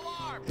 Sound the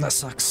alarm! that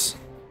sucks.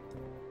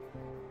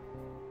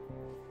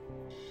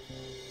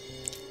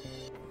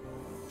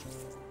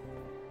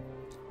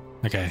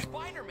 Okay,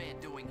 Spider-Man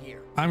doing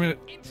here? I'm gonna...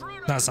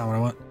 Intruder! That's not what I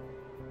want.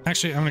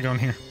 Actually, I'm gonna go in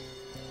here.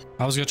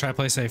 I was gonna try to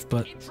play safe,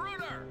 but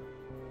Intruder!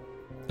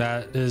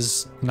 that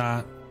is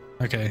not...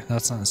 Okay,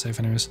 that's not safe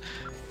anyways.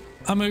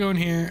 I'm gonna go in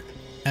here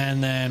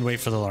and then wait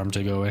for the alarm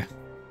to go away.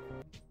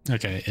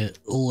 Okay, it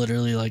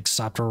literally like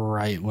stopped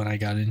right when I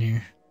got in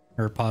here.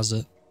 Or paused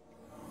it.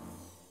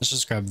 Let's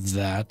just grab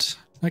that.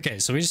 Okay,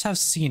 so we just have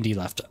C and D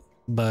left.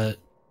 But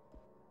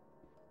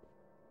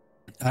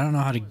I don't know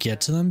how to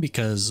get to them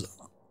because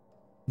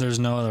there's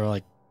no other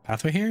like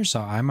pathway here.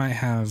 So I might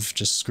have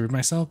just screwed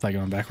myself by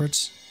going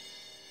backwards.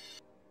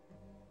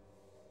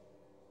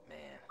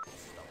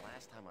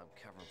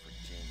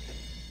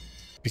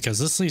 Because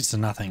this leads to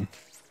nothing.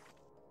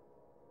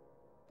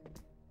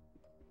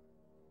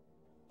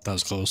 That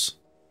was close.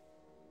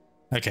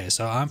 Okay,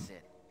 so I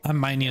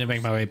might need to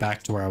make my way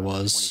back to where I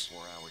was.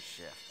 24-hour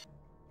shift.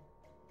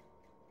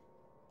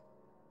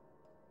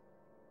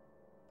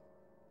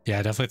 Yeah,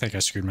 I definitely think I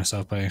screwed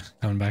myself by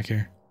coming back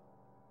here.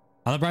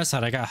 On the bright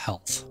side, I got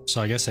health,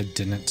 so I guess I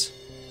didn't.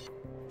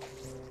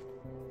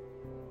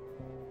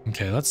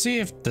 Okay, let's see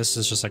if this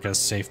is just like a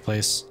safe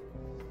place.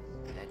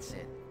 That's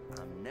it.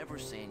 I'm never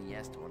saying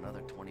yes to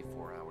another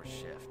 24-hour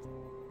shift.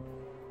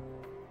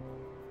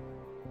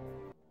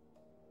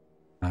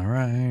 All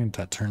right,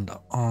 that turned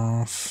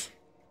off.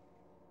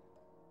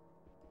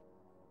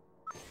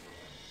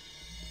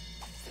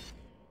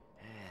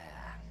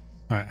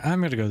 All right,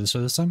 I'm gonna go this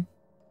way this time.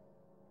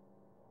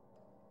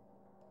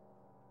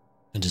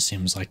 It just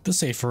seems like the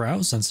safer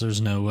route since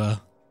there's no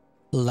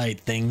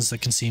light things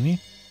that can see me.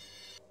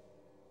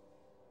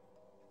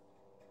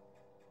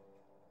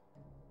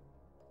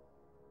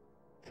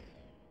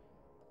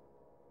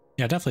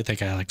 Yeah, I definitely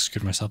think I like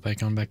screwed myself by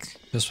going back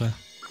this way.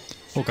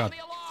 Oh god.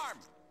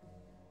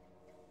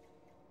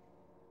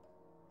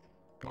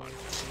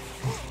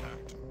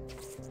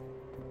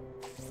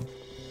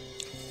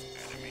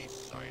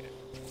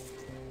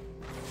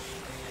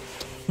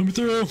 Let me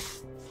through.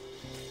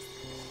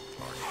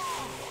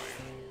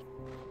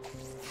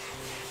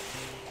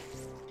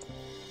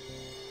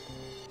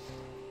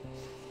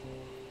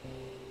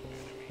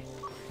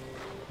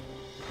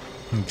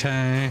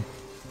 Okay.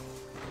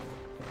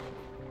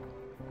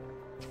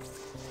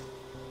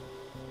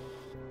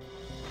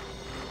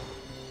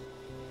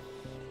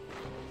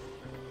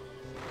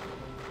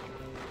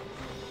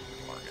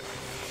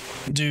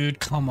 Dude,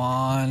 come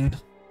on.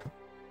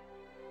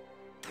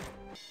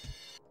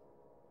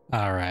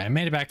 Alright, I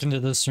made it back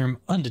into this room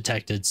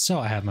undetected, so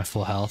I have my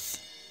full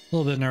health. A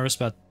little bit nervous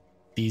about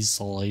these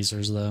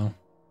lasers though.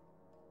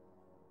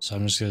 So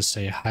I'm just gonna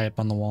stay high up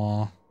on the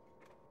wall.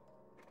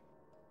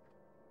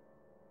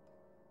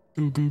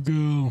 Go, go,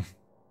 go.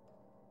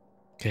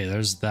 Okay,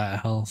 there's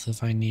that health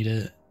if I need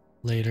it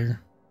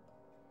later.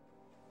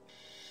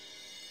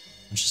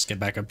 Let's just get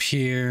back up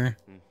here.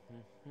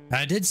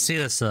 I did see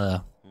this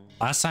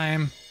last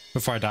time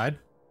before I died.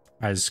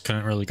 I just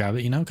couldn't really grab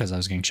it, you know, because I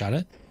was getting shot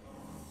at.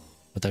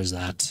 But there's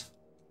that.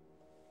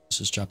 Let's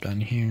just drop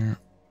down here.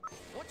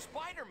 What's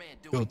Spider-Man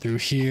doing? Go through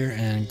here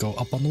and go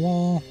up on the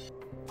wall.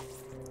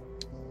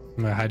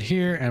 I'm gonna hide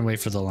here and wait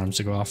for the alarms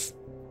to go off.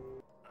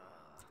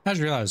 I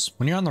just realized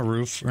when you're on the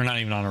roof, or not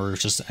even on a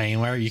roof, just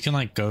anywhere, you can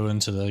like go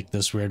into like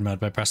this weird mode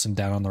by pressing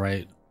down on the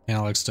right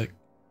analog stick.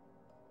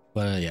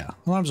 But yeah,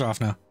 alarms are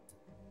off now.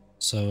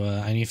 So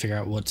I need to figure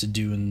out what to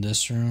do in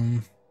this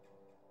room.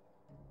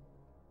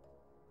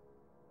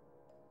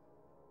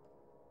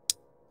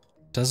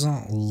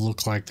 Doesn't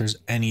look like there's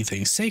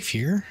anything safe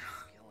here.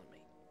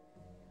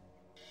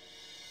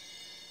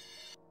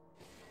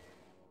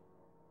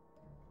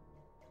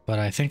 But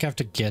I think I have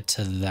to get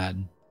to that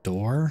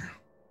door.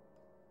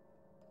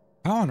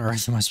 How on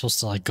earth am I supposed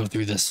to like go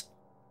through this?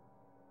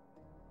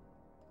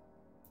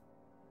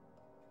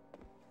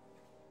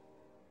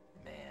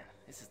 Man,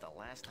 this is the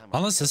last time.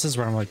 Unless this is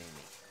where I'm like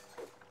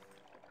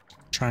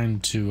trying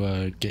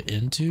to get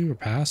into or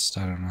past.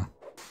 I don't know.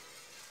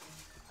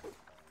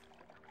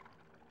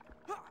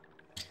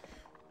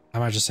 I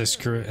might just say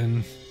screw it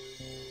and.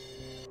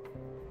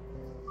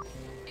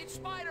 It's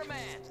Spider-Man.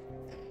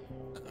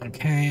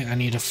 Okay, I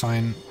need to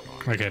find.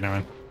 Okay, never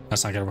mind.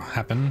 That's not gonna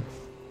happen.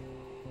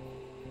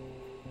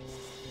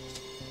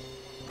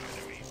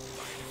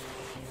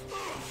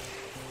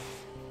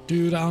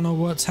 Dude, I don't know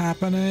what's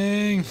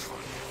happening.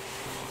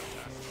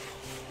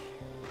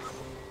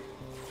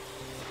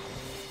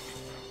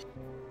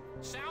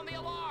 Sound the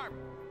alarm.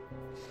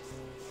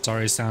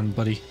 Sorry, sound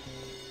buddy.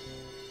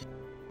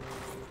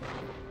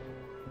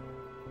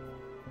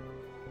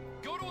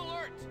 Go to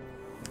alert.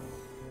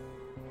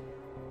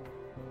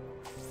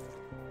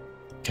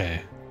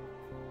 Okay.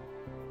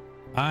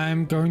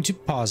 I'm going to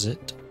pause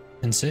it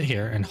and sit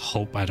here and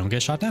hope I don't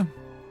get shot down.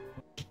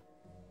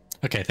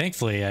 Okay,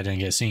 thankfully I didn't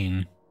get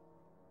seen.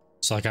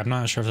 So like I'm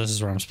not sure if this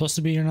is where I'm supposed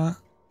to be or not.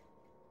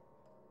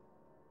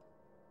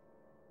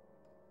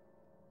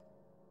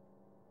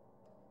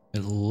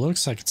 It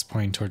looks like it's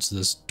pointing towards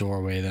this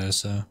doorway though,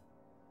 so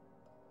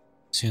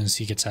as soon as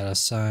he gets out of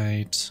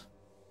sight,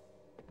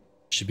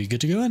 should be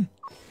good to go in.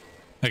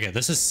 Okay,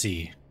 this is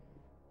C.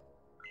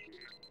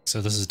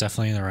 So this is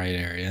definitely in the right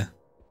area.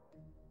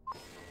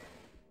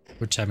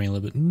 Which had me a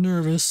little bit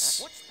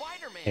nervous. What's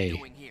Spider-Man Hey,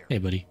 doing here? hey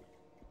buddy.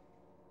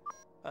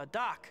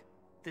 Doc,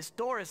 this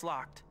door is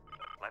locked.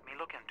 Let me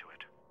look into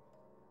it.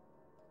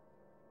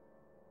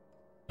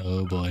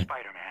 Oh boy.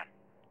 Spider-Man,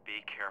 be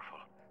careful.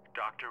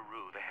 Dr.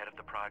 Rue, the head of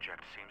the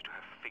project, seems to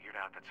have figured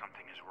out that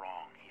something is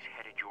wrong. He's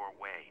headed your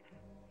way.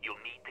 You'll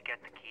need to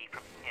get the key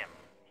from him.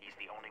 He's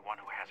the only one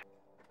who has it.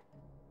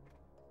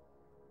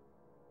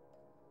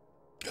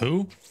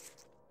 Who?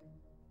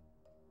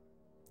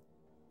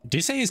 Do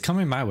you say he's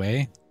coming my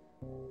way?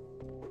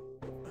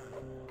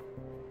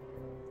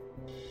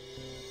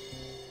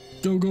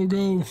 Go, go,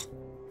 go.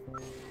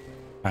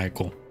 Alright,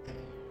 cool.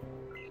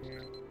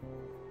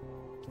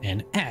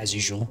 And as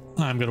usual,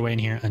 I'm gonna wait in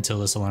here until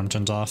this alarm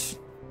turns off.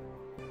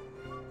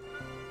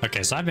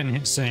 Okay, so I've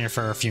been sitting here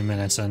for a few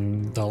minutes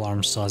and the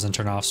alarm still hasn't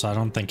turned off, so I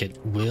don't think it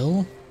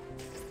will.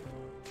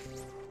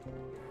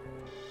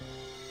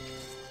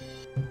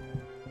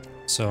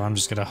 So I'm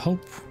just gonna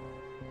hope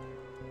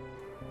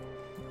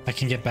I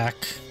can get back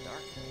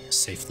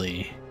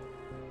safely.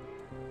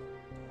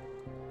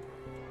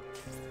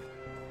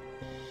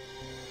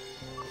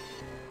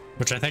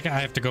 Which I think I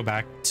have to go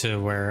back to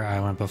where I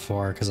went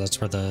before because that's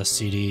where the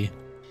CD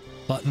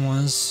button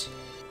was.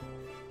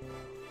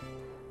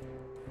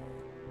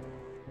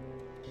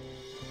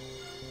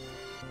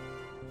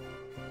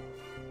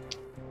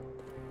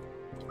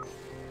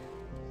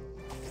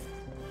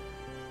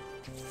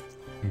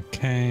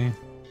 Okay.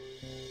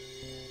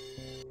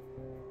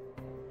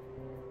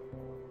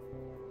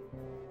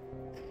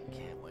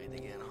 Can't wait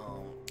to get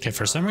home. Okay,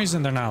 for some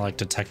reason they're not like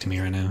detecting me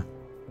right now.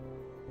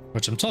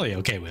 Which I'm totally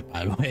okay with,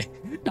 by the way.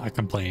 Not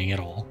complaining at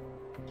all.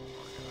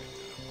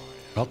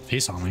 Oh,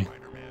 he saw me.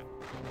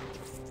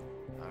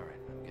 All right,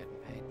 I'm getting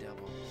paid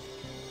double.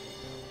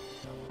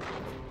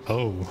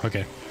 Oh,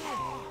 okay.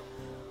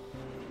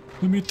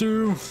 Let me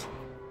through.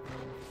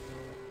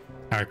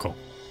 Alright, cool.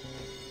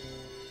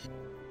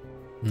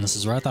 And this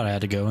is where I thought I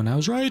had to go, and I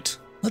was right.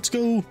 Let's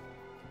go.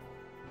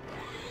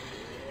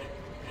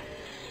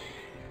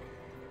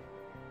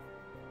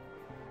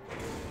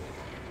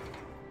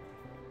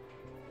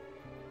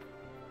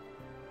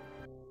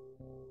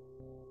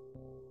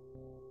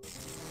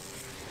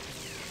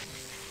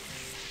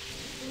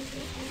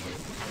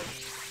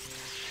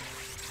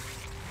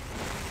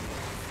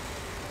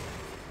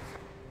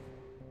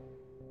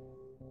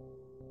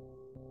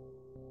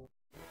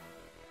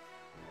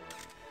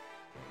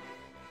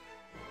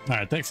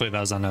 Alright, thankfully that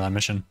was the end of that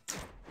mission.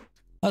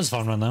 That was a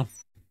fun one though.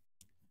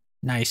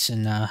 Nice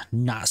and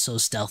not so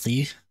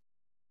stealthy.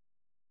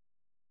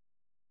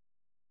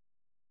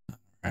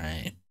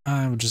 Alright,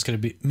 I'm just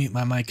gonna mute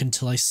my mic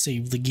until I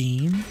save the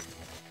game.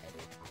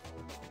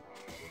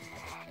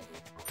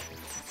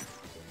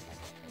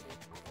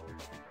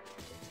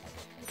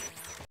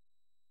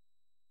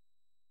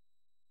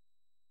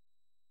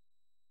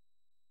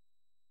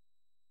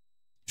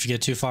 If you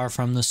get too far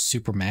from the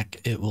super mech,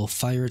 it will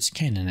fire its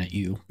cannon at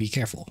you. Be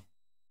careful.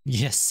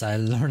 Yes, I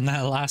learned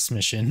that last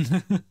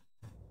mission.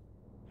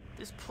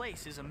 This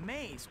place is a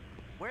maze.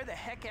 Where the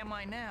heck am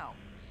I now?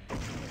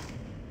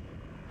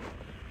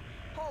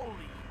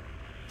 Holy,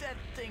 that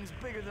thing's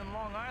bigger than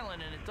Long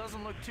Island and it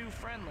doesn't look too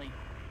friendly.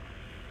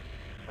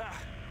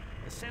 Ah,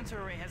 the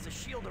sensor array has a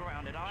shield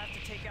around it. I'll have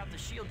to take out the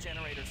shield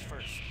generators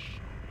first.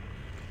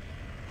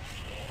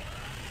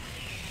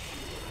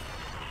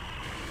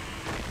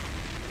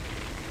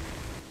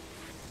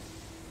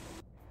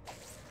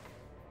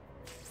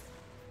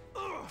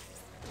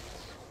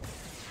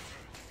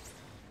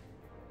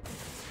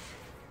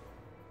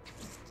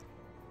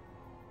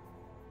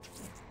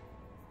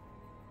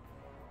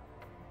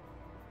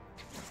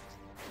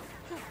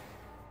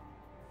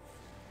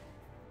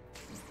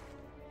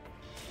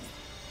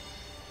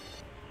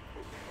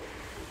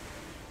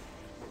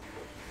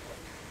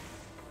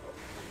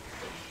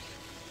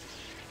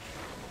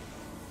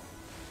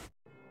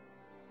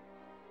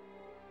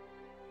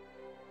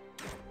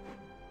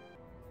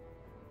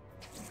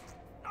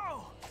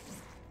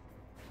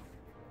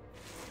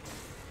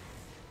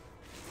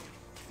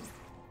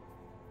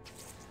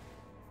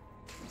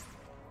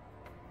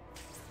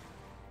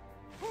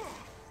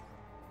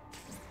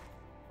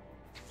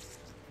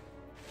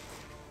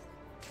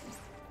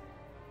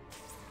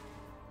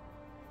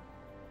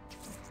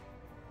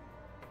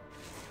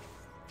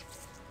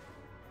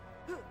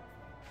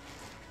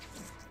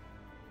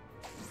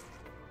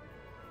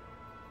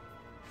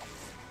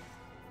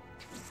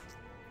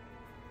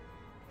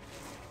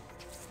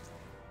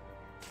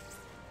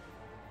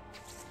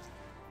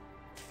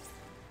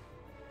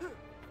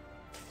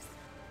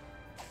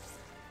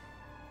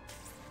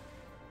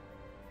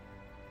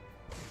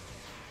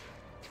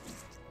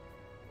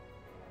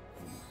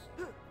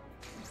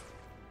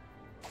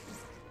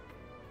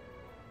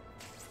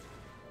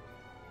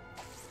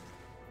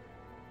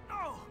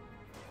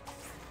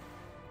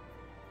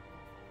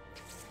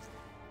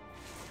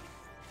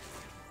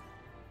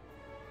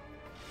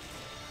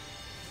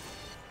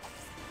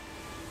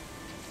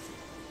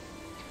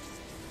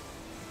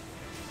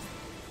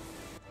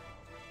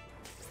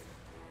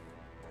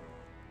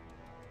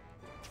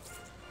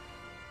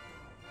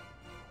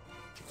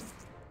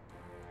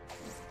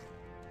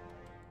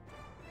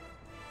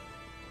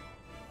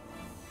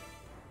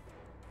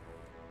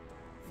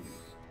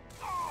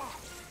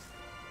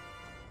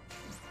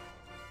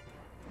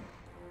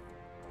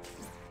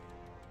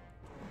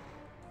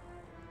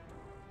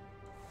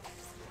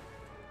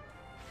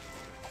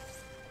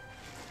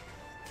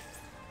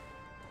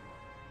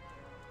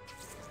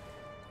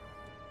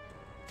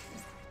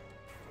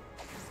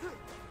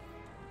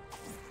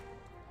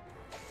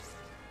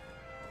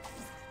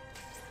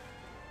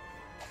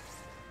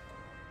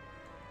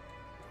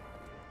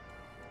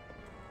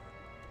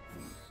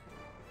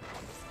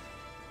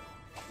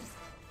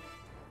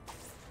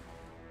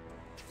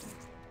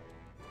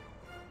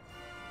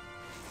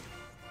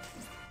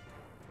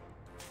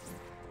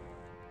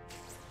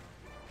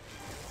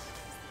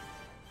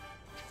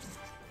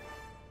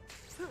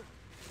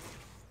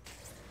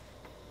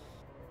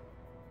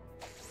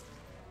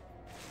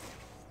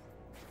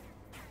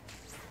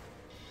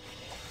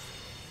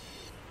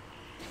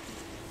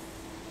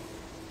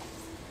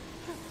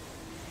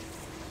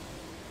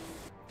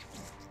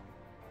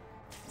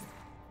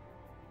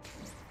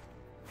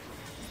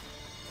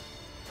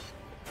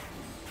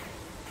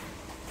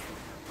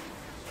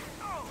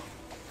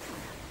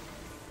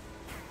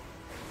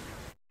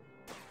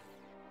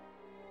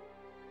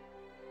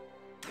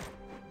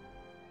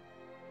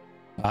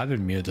 I've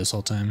been muted this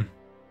whole time.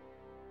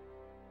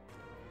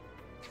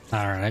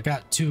 Alright, I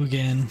got 2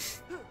 again.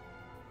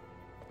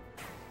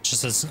 It's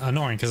just as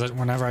annoying because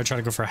whenever I try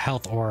to go for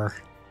health or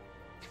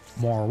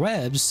more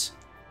webs,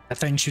 that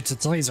thing shoots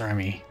its laser at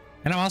me.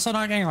 And I'm also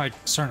not getting like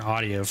certain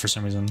audio for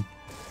some reason.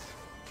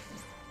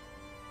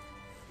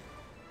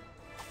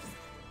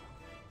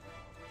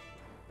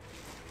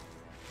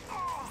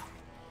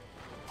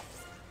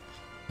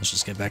 Let's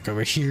just get back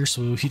over here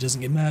so he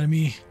doesn't get mad at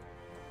me.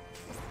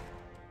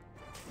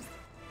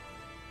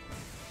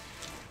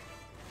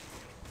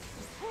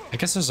 I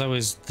guess there's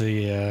always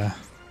the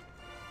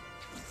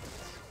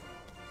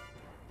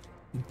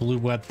blue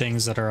web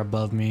things that are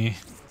above me.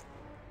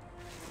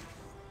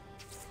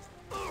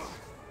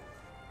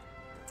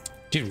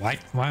 Dude, why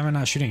am I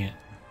not shooting it?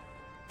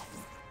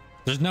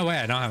 There's no way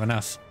I don't have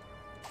enough.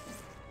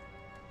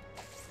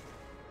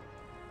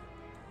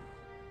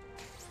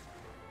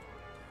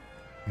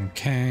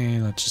 Okay,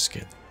 let's just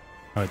get...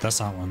 Oh wait,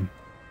 that's not one.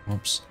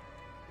 Whoops.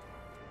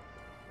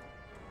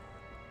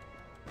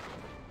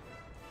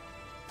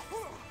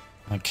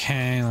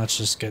 Okay, let's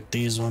just get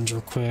these ones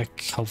real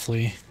quick,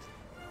 hopefully.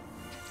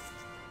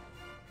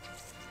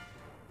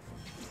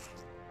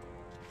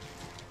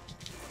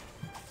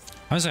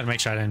 I was gonna make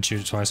sure I didn't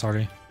shoot it twice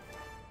already.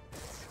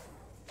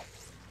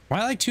 Am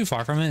I like too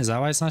far from it? Is that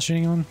why it's not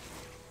shooting one?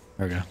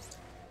 There we go.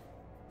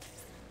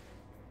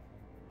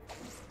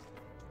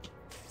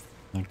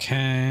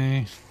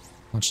 Okay,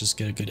 let's just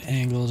get a good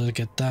angle to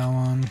get that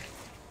one.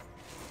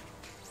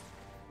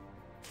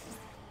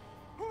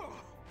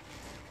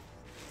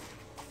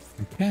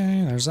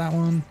 Okay, there's that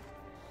one.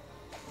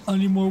 I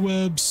need more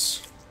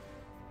webs.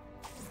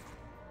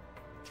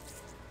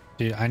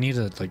 Dude, I need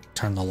to like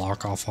turn the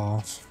lock off.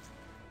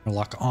 Or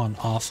lock on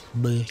off.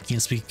 Bleh,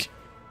 can't speak.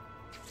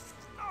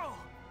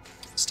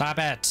 Stop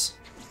it.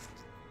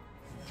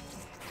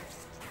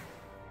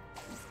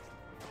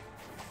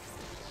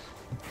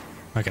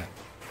 Okay.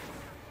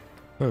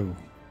 Oh,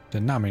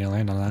 did not mean to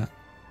land on that.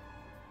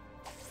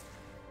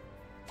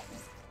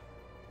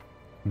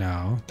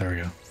 No, there we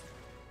go.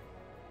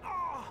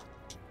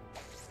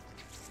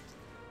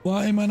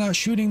 Why am I not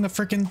shooting the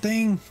freaking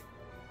thing?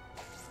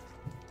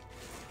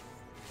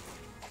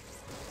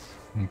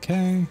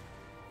 Okay.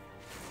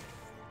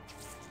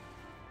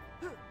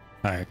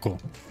 Alright, cool.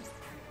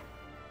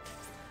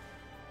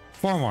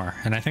 4 more,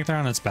 and I think they're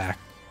on its back.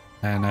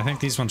 And I think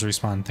these ones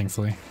respawn,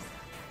 thankfully.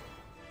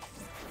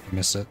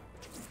 Missed it.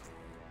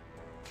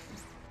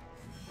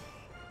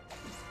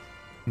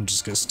 I'm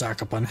just gonna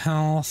stack up on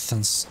health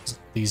since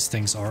these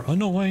things are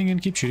annoying and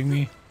keep shooting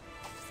me.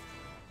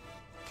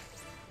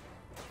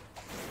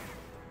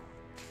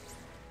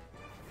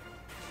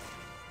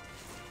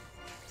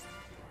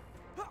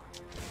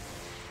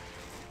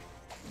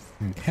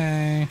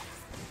 Okay.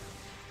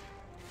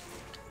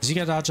 Did he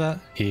get dodge that?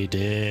 He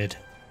did.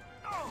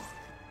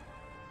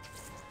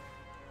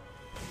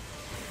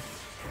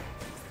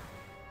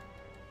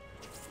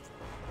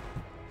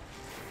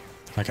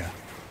 Okay.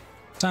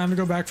 Time to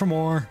go back for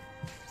more.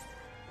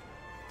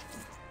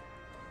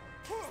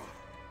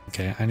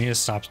 Okay, I need to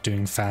stop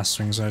doing fast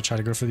swings when I try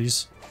to go for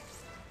these.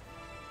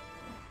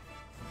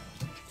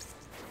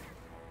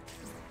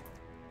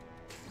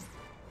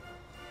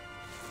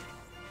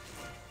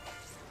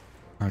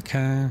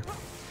 Okay.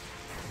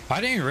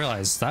 I didn't even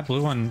realize that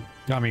blue one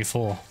got me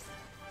full.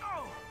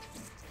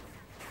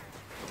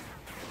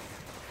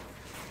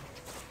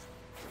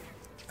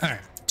 Alright,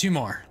 2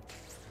 more.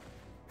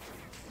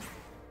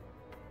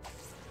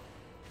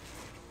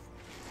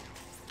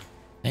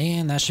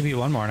 And that should be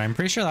 1 more, and I'm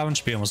pretty sure that one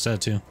should be almost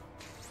dead too.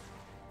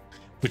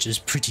 Which is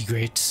pretty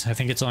great. I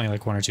think it's only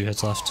like 1 or 2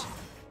 hits left.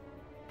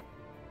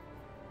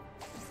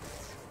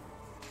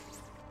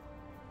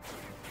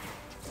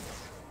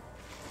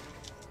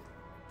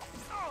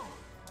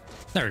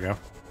 There we go.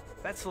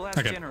 That's the last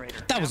Okay. generator.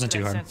 That wasn't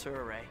too hard.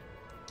 Sensor array.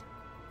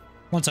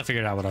 Once I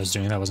figured out what I was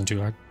doing, that wasn't too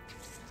hard.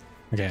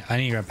 Okay, I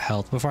need to grab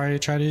health before I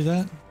try to do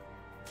that.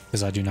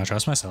 Because I do not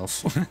trust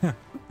myself. I'm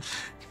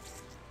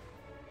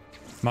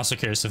also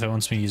curious if it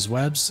wants me to use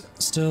webs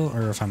still,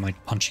 or if I'm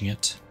like punching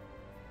it.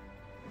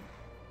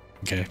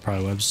 Okay,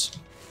 probably webs.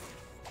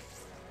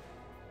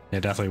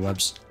 Yeah, definitely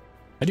webs.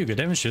 I do good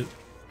damage to it.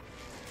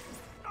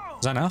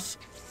 Is that enough?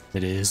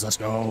 It is. Let's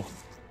go.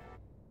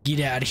 Get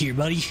out of here,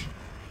 buddy.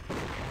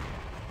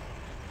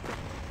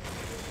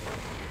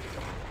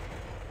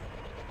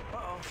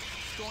 Uh-oh,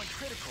 it's going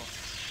critical.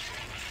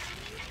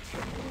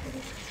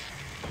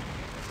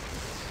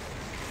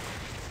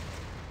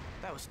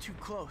 That was too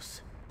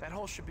close. That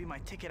hole should be my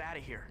ticket out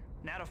of here.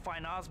 Now to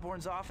find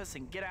Osborn's office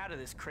and get out of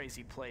this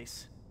crazy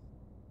place.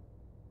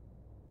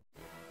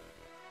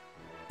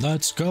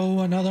 Let's go.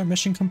 Another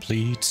mission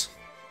complete.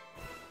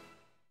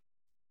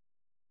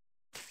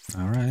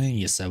 All right.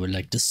 Yes, I would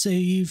like to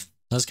save.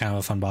 That's kind of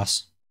a fun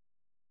boss.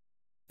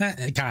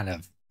 It kind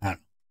of. I don't know.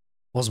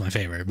 Wasn't my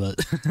favorite,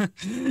 but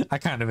I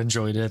kind of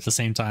enjoyed it at the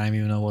same time,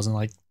 even though it wasn't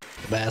like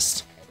the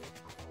best.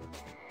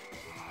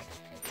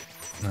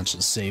 Let's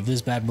just save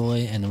this bad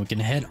boy, and then we can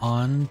head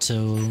on to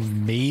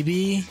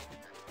maybe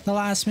the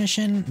last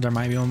mission. There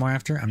might be one more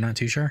after. I'm not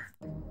too sure.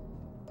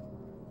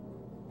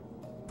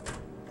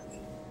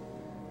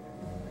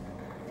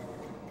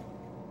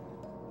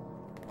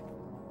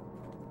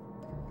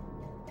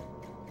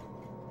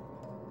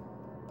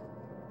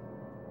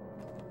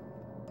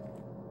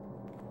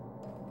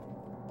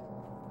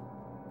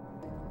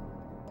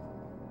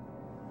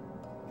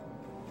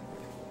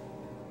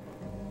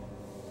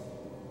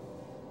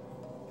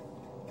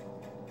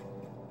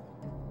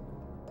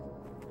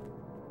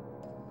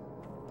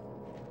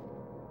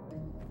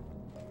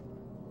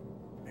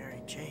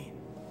 Jane.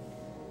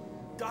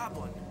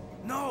 Goblin,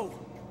 no!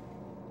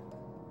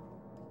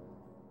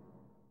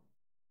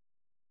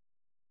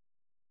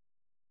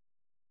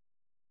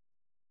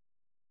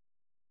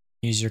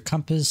 Use your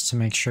compass to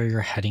make sure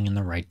you're heading in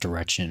the right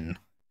direction.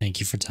 Thank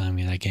you for telling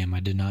me that, game. I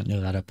did not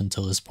know that up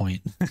until this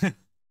point.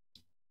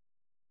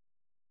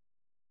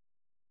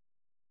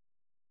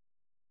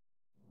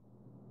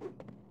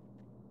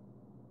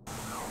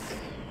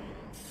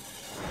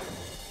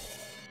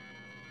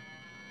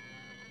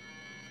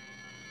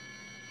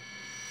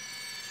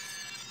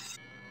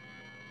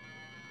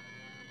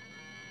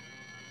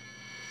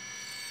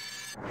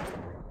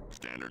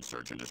 Standard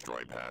search and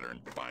destroy pattern.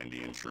 Find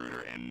the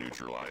intruder and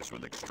neutralize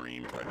with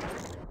extreme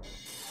prejudice.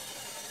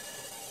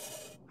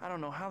 I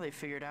don't know how they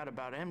figured out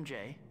about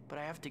MJ, but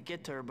I have to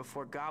get to her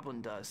before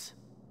Goblin does.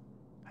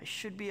 I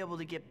should be able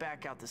to get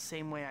back out the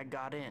same way I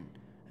got in,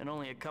 and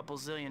only a couple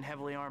zillion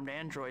heavily armed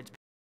androids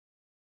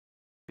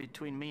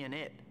between me and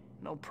it.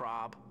 No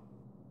prob.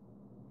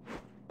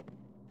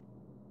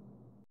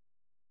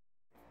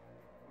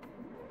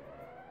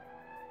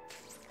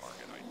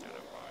 Target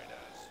identified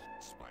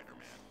as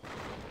Spider-Man.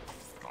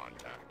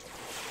 Contact.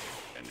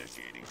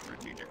 Initiating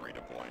strategic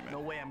redeployment.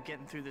 No way I'm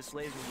getting through this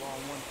laser wall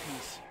in one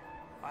piece.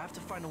 I'll have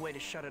to find a way to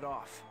shut it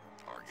off.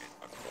 Target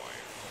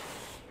acquired.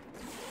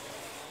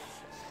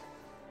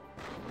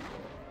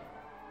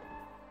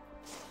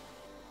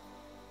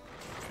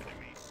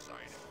 Enemy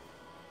sighted.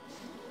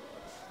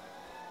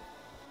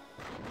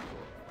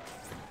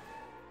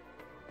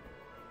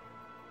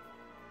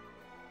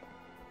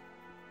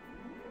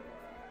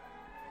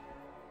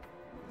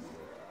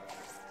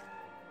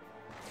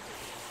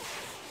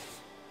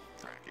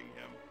 Tracking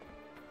him.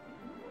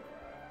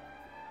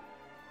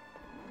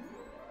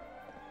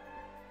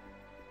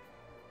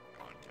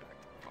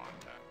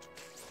 Contact.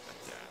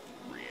 Adapt,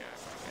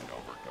 react, and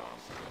overcome.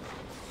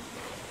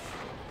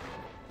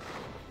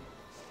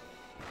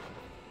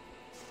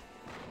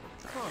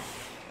 Huh.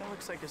 That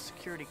looks like a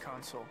security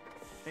console.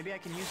 Maybe I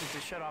can use it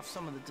to shut off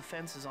some of the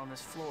defenses on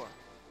this floor.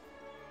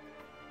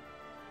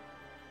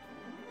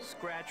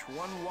 Scratch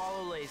one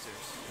wall of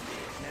lasers.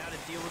 Now to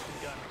deal with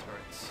the gun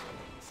turrets.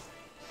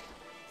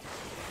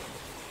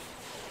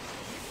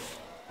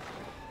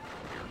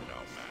 You're no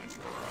match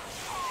for us.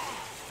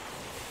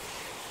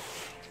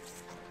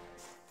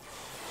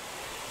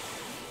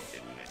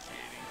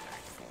 Initiating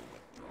tactical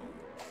withdrawal.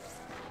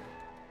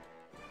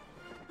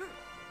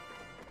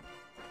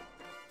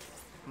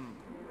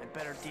 I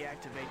better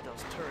deactivate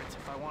those turrets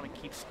if I want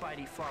to keep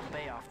Spidey Farm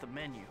Bay off the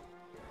menu.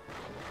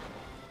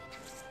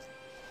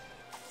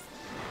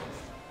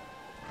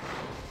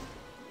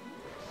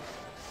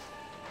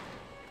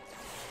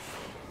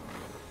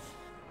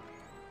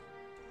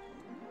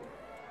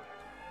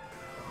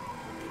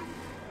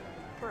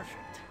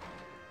 Perfect.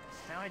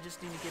 Now I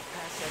just need to get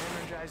past that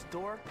energized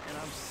door, and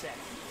I'm set.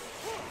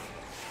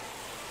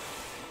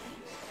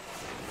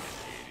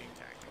 Initiating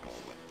tactical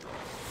withdrawal.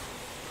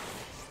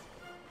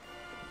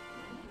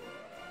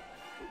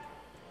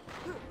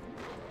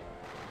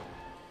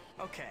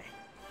 Okay.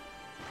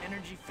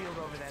 Energy field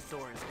over that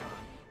door is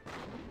gone.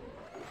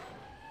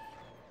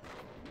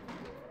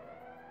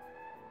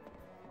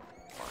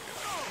 Target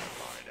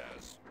identified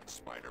as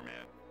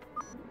Spider-Man.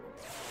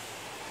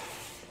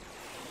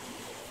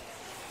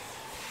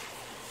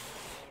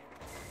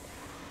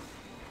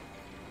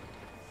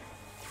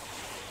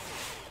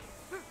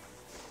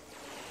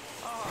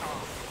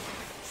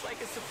 It's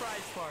like a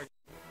surprise party.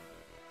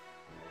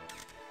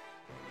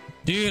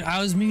 Dude, I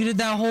was muted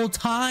that whole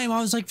time.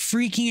 I was like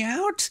freaking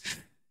out.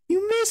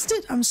 You missed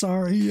it. I'm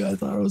sorry. I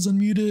thought I was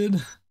unmuted.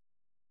 That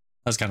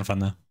was kind of fun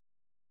though. A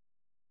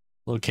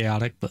little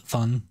chaotic, but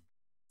fun.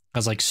 I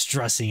was like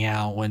stressing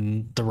out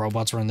when the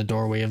robots were in the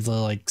doorway of the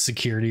like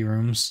security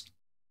rooms.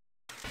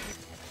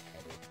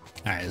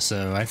 All right,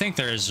 so I think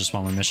there is just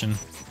one more mission.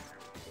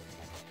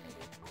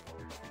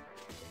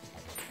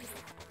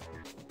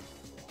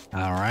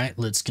 All right,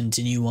 let's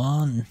continue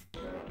on.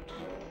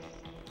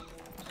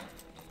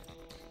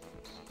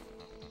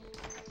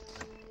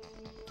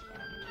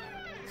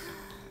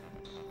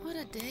 What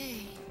a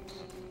day.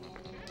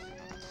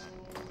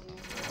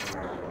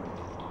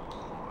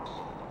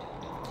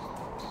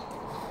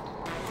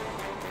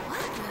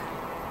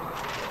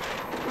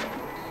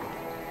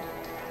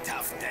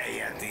 Tough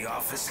day at the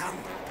office, huh?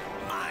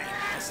 Mine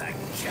is a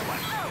killer.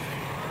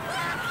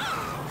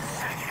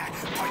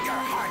 Put your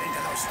heart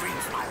into those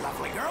streams, my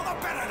lovely girl, the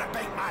better to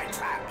bait my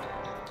trap.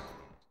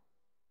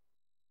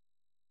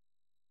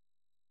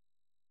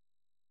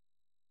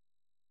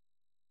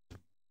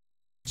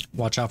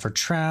 Watch out for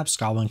traps.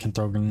 Goblin can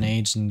throw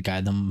grenades and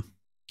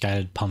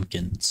guided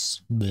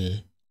pumpkins.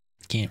 Bleh.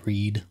 Can't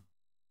read.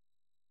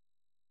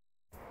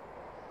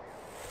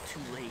 Too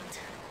late.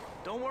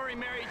 Don't worry,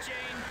 Mary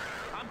Jane.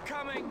 I'm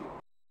coming.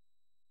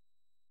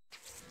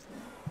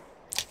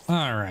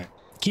 All right.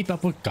 Keep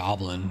up with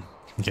Goblin.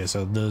 Okay,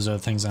 so those are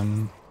things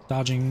I'm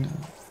dodging,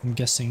 I'm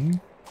guessing.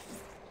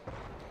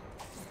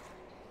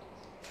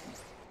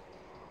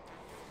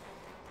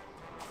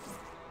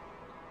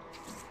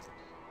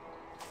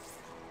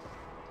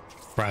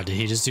 Brad, did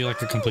he just do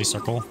like a complete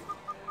circle?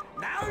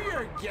 Now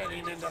you're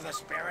getting into the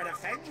spirit of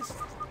things.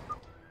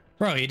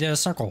 Bro, he did a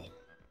circle.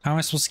 How am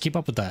I supposed to keep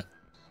up with that?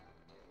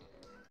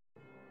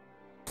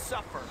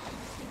 Suffer.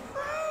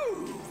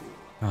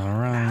 All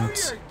Now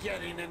right. you're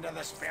getting into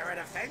the spirit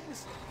of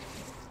things.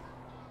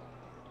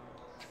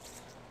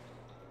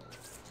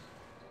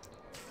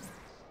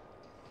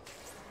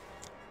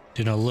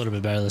 Doing a little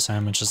bit better this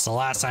time. It's just the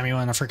last time he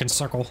went in a freaking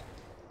circle.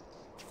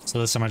 So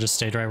this time I just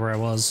stayed right where I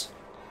was.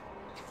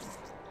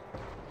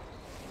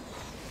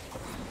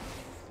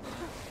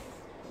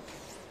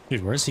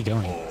 Dude, where's he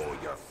going? Oh,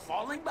 you're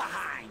falling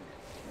behind.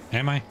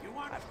 Am I? You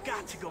want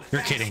got to go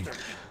You're faster. kidding.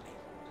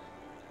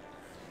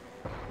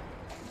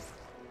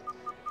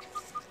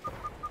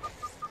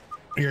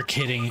 You're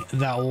kidding.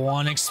 That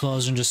one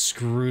explosion just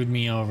screwed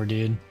me over,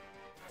 dude.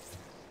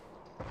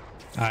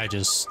 I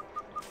just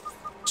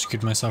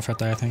screwed myself right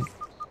there, I think.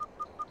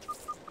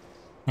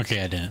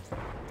 Okay, I didn't.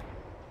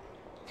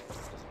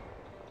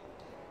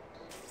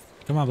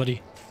 Come on,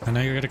 buddy. I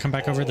know you're gonna come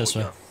back over this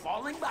way. You're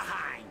falling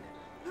behind.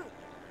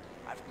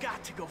 I've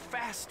got to go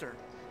faster.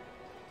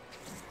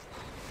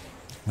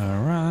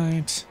 All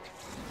right.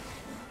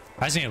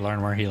 I just need to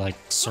learn where he like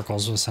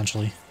circles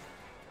essentially.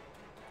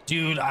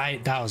 Dude,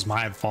 that was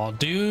my fault,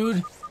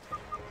 dude.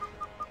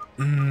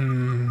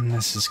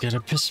 This is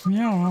gonna piss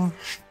me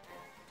off.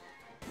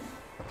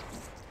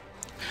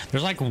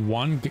 There's like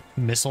one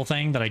missile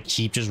thing that I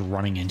keep just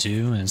running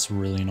into, and it's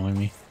really annoying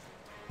me.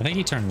 I think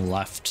he turned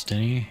left,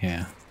 didn't he?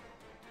 Yeah.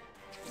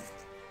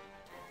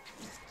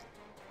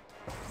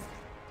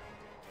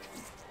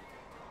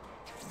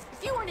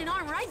 If you weren't in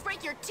armor, I'd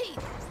break your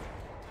teeth.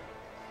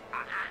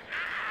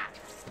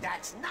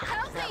 That's not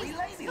Help very me,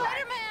 ladylike.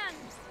 Spider-Man!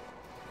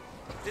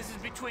 This is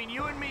between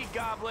you and me,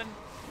 Goblin.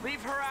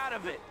 Leave her out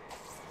of it.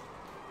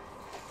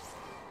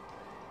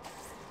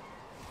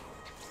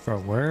 Bro,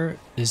 where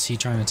is he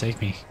trying to take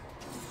me?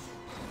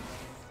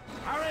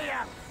 Hurry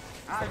up!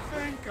 I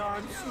think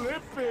I'm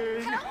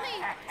slipping. Help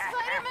me,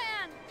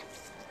 Spider-Man!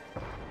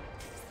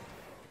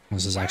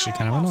 This is actually We're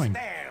kind of almost annoying.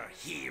 there,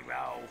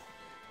 hero.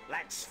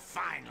 Let's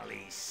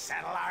finally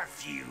settle our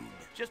feud.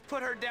 Just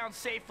put her down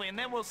safely, and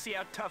then we'll see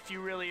how tough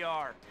you really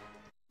are.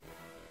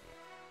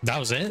 That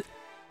was it?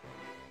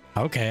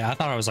 Okay, I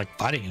thought I was like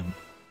fighting him.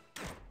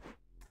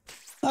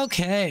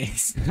 Okay,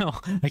 so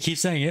I keep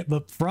saying it,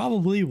 but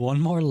probably one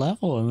more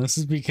level, and this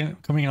is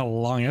becoming a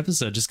long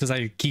episode just because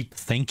I keep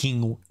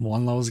thinking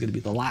one level is going to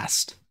be the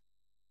last.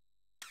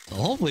 So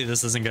hopefully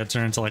this isn't going to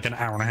turn into like an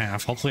hour and a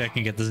half. Hopefully I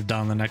can get this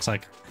done in the next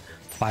like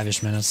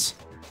 5-ish minutes.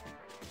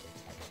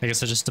 I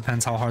guess it just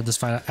depends how hard this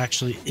fight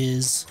actually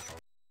is.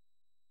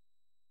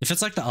 If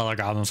it's like the other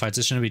Goblin fights,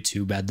 it shouldn't be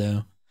too bad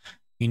though.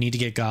 You need to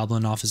get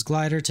Goblin off his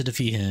glider to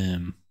defeat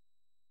him.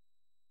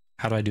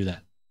 How do I do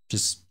that?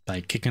 Just by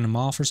kicking him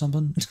off or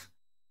something?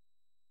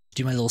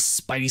 Do my little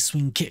Spidey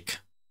swing kick.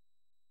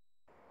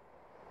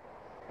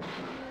 Put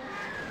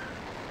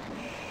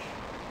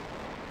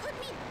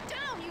me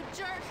down, you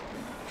jerk!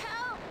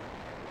 Help!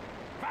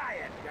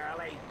 Quiet,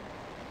 girlie.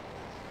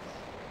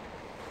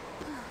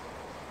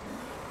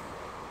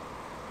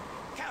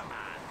 Come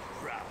on,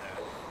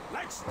 brother.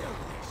 Let's do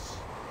this.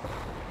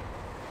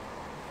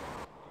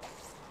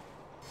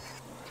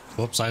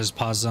 Whoops, I just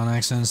paused on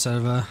accident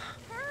Hurry,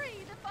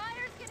 the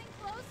fire's getting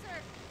closer.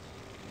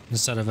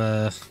 instead of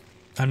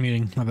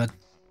unmuting. My bad.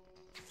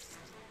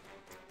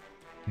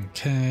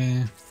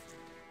 Okay.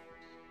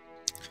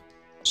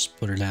 Just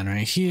put her down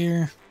right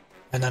here,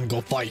 and then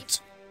go fight.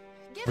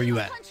 Give Where him you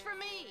a at? punch for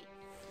me.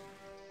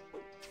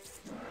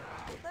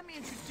 Let me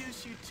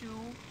introduce you to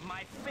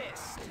my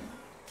fist.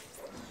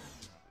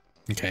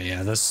 Okay,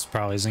 yeah, this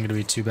probably isn't gonna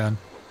be too bad.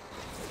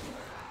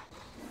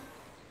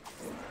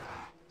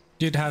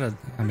 Dude, how did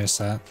I miss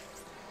that?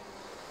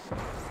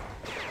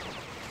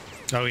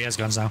 Oh, he has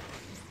guns now.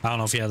 I don't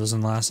know if he had those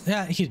in the last.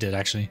 Yeah, he did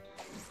actually.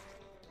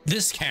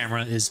 This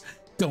camera is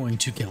going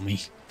to kill me.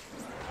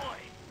 Boy,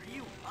 are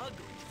you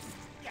ugly.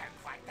 You're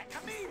quite the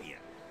comedian.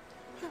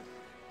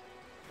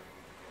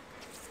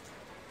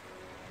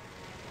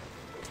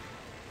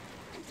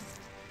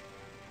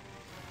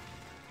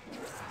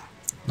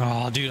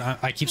 Oh, dude,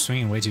 I keep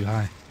swinging way too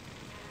high.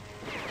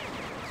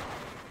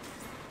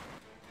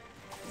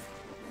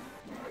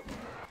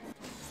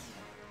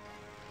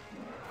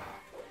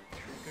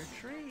 Trick or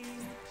treat.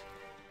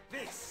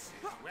 This is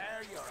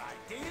where your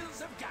ideals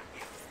have got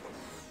you.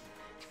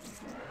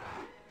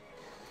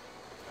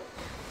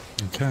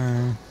 Okay.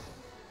 I'm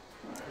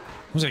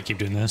just gonna keep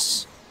doing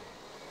this.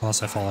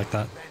 Unless I fall like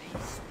that.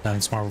 Then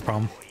it's more of a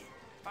problem.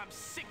 I'm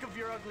sick of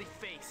your ugly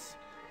face.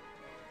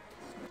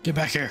 Get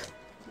back here.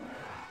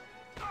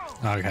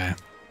 Okay.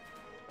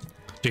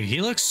 Dude,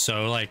 he looks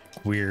so, like,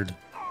 weird.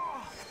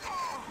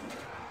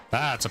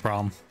 That's a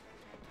problem.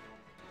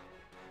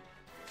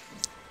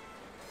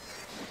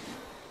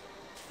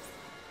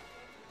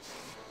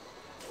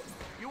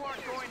 You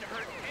aren't going to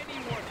hurt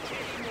anyone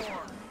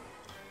anymore.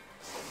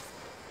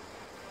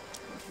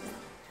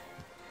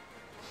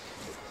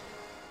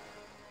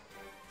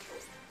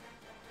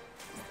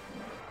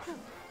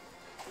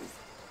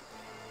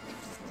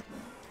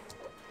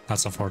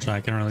 That's unfortunate.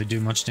 I can't really do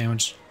much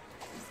damage.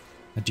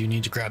 I do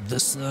need to grab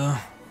this, though.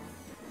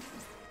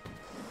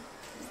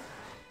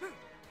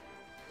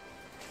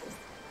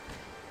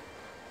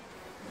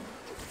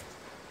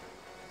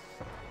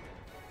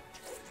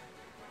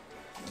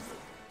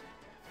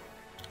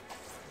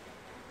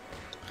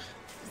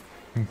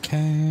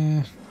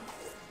 Okay.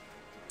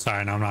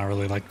 Sorry, no, I'm not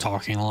really like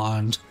talking a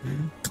lot.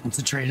 I'm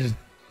concentrated.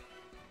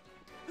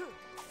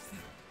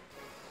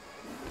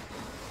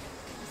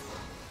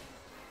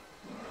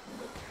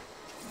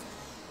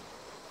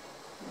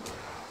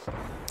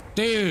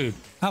 Dude,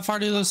 how far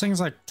do those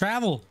things like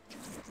travel?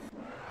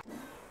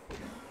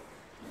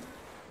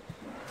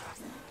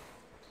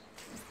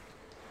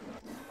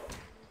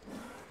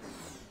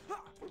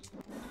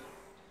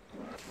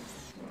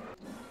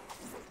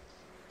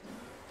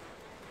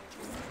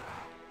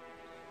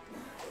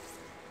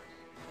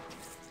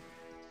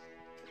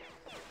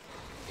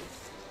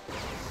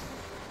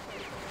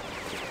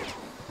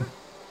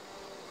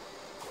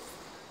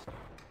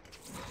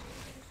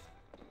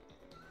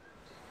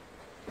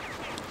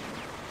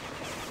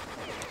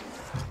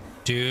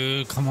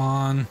 Dude, come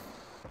on.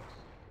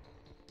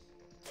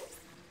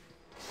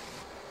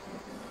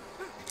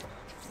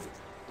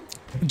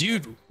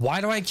 Dude,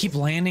 why do I keep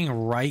landing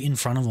right in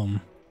front of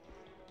him?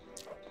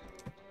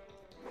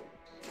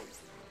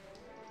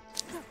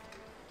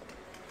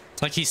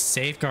 It's like he's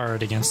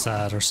safeguarded against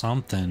that or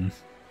something.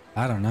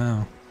 I don't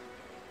know.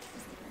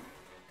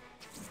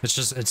 It's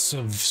just, it's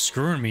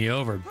screwing me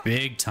over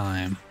big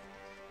time.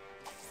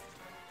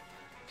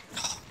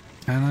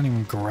 Can I not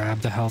even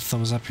grab the health that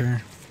was up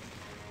here?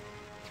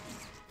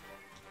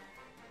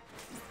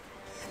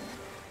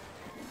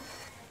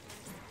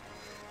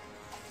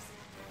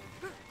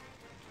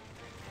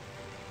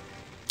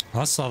 Oh,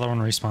 that's the other one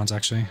respawns,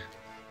 actually.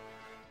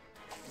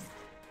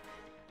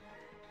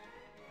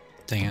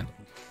 Dang it.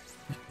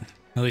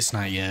 At least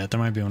not yet. There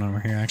might be one over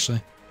here,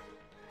 actually.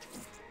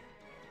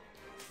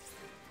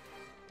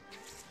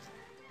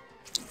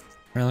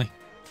 Really?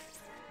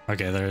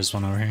 Okay, there is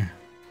one over here.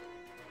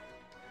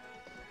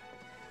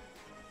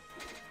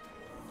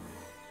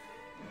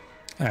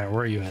 Alright,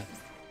 where are you at?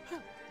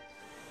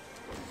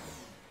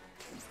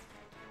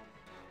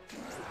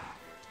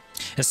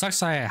 It sucks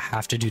that I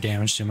have to do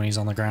damage to him when he's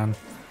on the ground.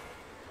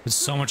 It's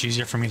so much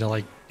easier for me to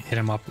like hit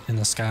him up in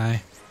the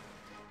sky.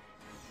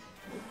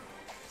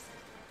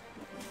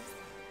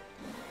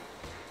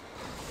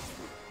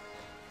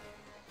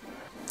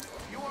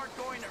 You aren't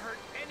going to hurt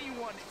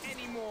anyone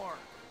anymore.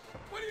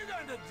 What are you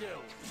going to do?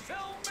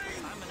 Tell me.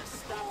 I'm gonna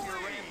stop your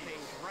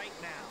rampage right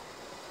now.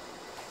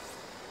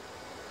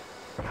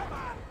 Come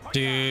on, put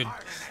Dude, your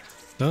heart in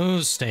it.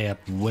 those stay up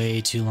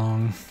way too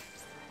long.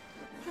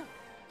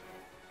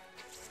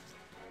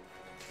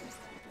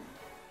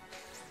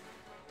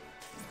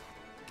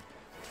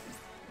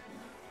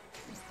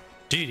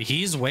 Dude,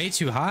 he's way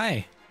too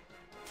high.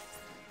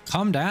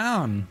 Calm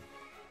down.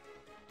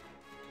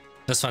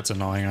 This fight's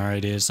annoying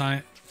already. It's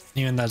not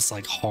even that's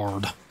like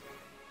hard.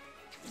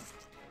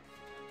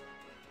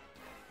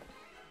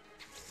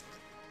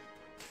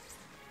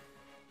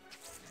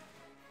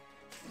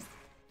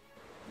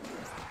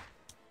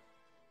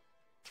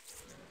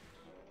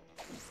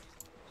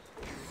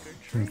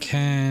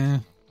 Okay.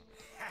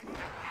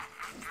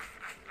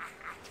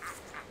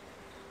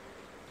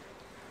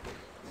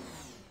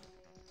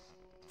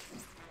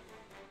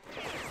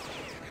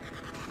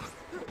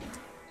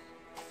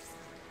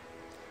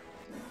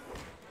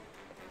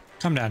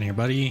 Come down here,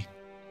 buddy.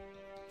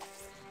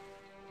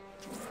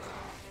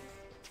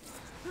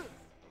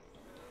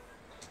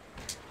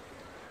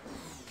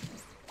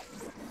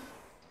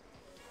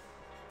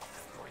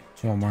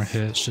 One more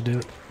hit should do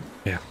it.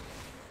 Yeah.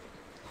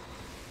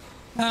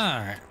 All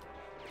right.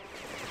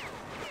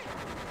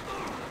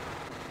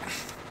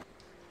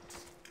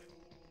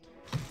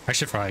 I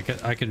should probably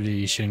I could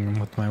be shooting them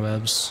with my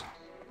webs.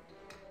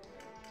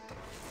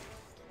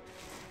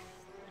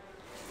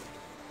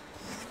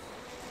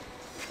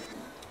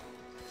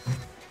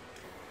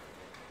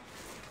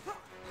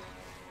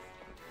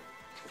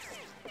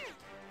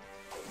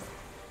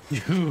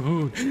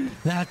 Dude,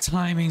 that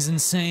timing's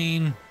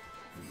insane.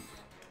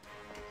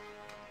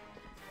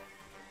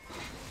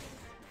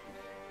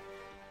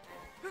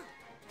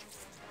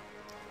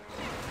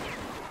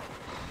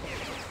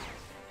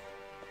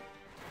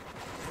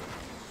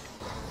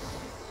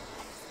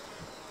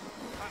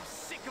 I'm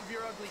sick of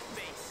your ugly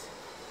face.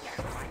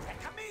 You're like a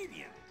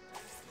comedian.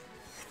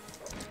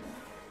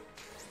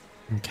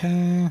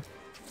 Okay.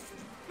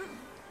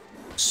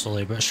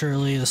 Slowly but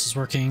surely, this is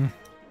working.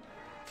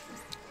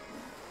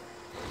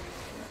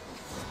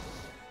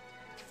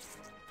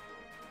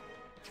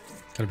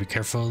 Gotta be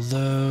careful of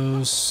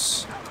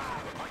those. Come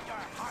on, put your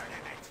heart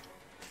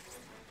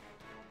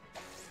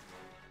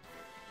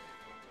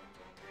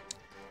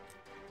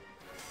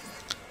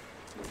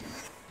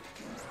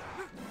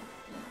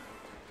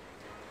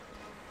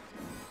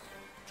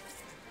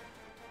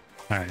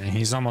in it. Alright,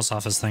 he's almost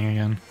off his thing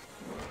again.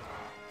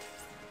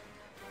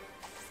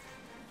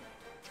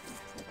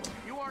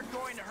 You aren't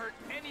going to hurt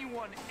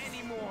anyone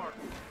anymore.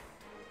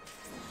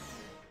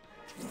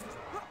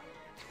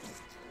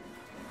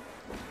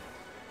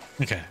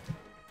 Okay.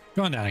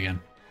 Going down again.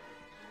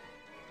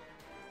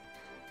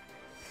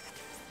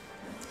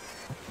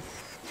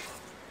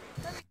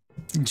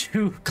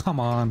 Dude, come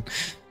on.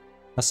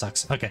 That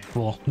sucks. Okay,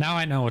 cool. Now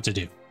I know what to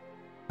do.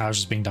 I was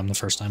just being dumb the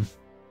first time.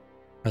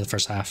 Or the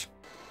first half.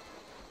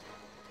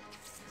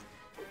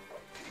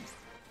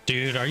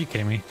 Dude, are you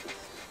kidding me?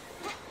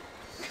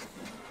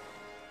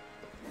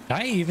 Did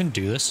I even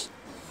do this?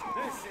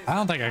 I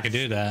don't think I could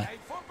do that.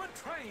 For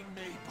betraying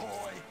me,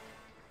 boy.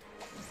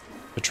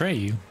 Betray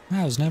you?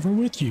 I was never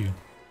with you.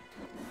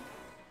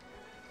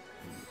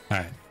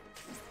 Alright.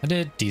 I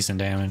did decent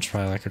damage,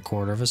 probably like a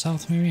quarter of his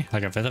health, maybe?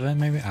 Like a fifth of it,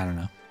 maybe? I don't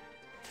know.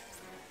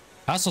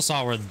 I also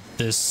saw where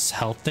this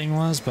health thing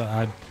was, but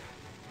I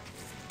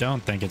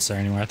don't think it's there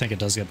anymore. I think it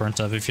does get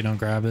burnt up if you don't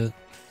grab it.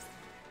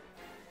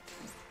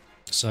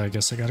 So I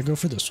guess I gotta go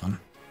for this one.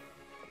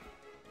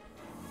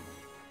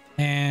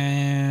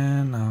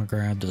 And I'll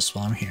grab this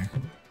while I'm here.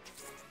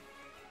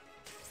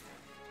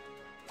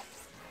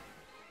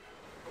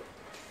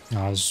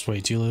 Oh, I was way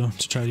too low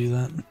to try to do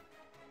that.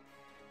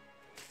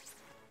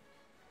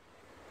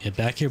 Get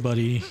back here,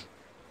 buddy.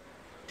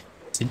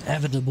 It's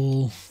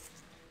inevitable.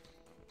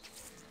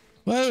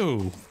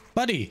 Whoa,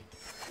 buddy.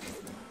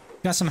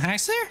 Got some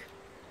hacks there?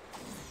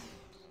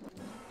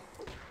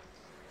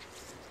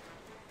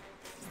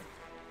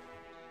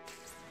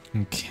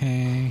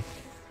 Okay.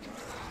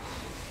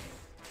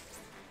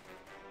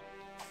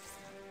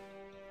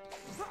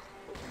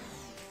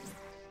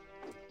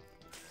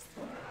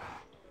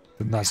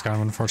 That's kind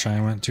of unfortunate.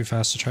 I went too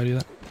fast to try to do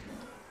that.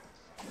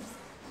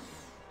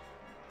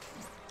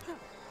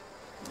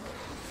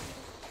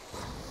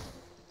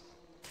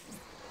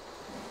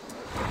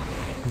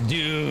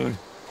 Dude,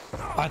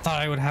 I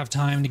thought I would have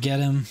time to get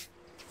him.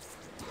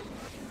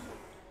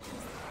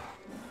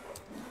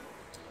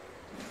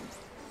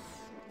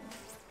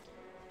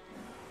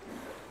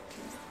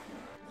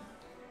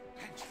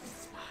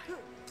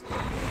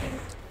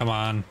 Come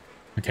on.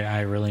 Okay,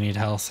 I really need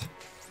health.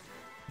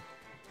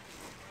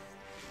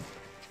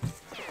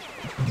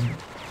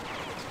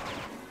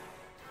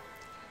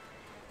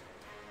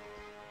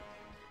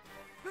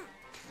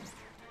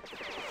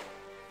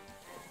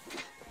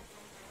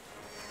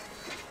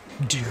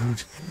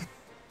 Dude.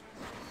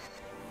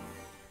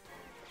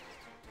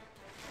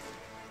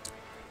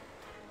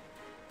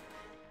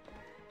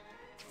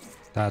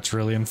 That's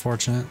really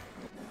unfortunate.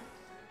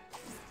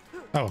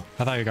 Oh,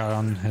 I thought you got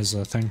on his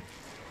thing.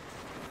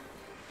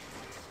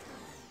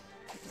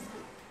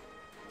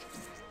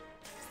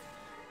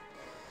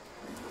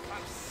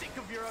 I'm sick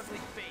of your ugly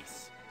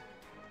face.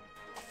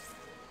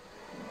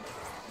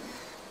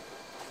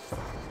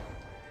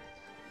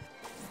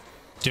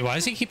 Dude, why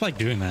does he keep like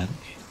doing that?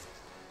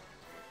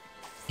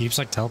 He keeps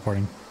like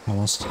teleporting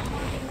almost.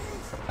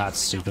 That's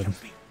stupid.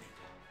 If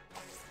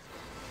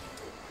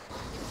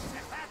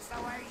that's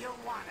the way you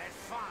want it,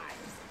 fine.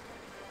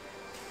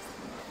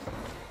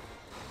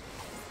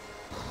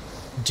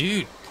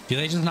 Dude, do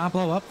they just not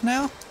blow up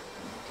now?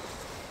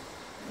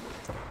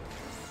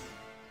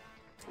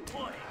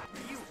 Boy,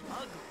 you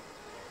ugly.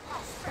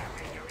 I'll spare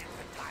me your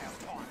infantile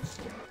taunts.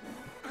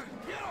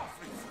 Get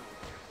off me,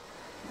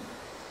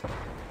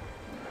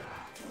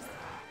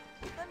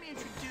 fool. Let me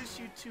introduce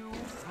you to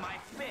my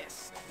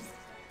fist.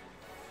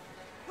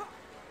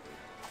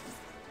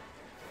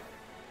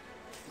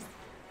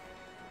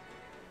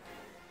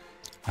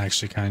 I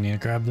actually kind of need to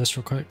grab this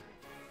real quick.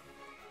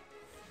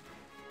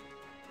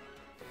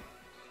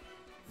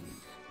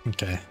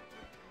 Okay.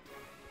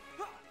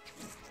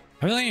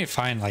 I really need to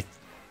find, like...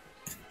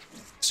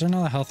 Is there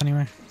another health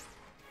anywhere?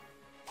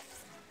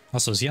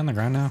 Also, is he on the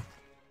ground now?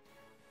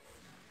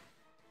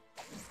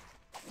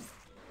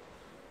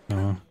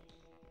 No.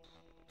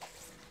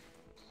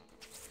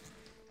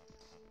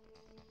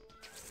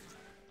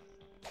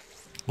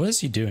 What is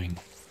he doing?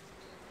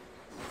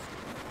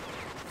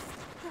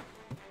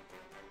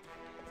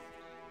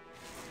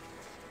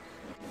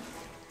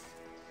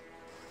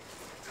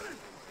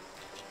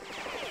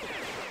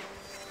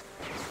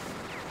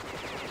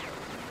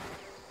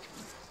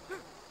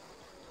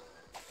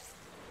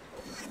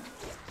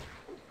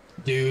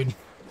 Dude.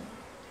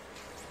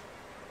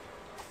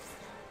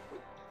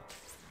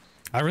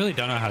 I really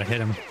don't know how to hit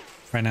him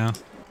right now.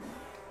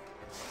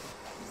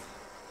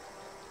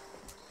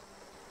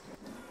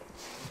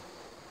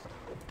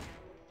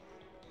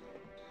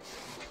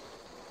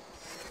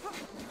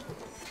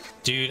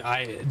 Dude,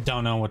 I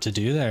don't know what to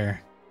do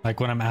there. Like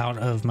when I'm out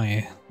of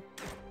my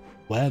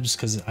webs,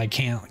 because I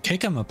can't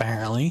kick him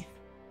apparently.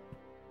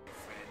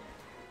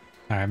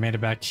 Alright, I made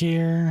it back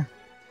here.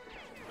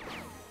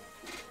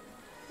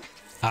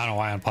 I don't know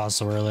why I unpaused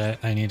so early.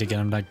 I need to get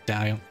him back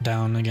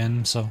down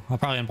again, so I'll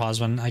probably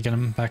unpause when I get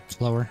him back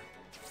lower.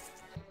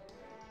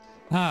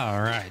 All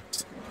right.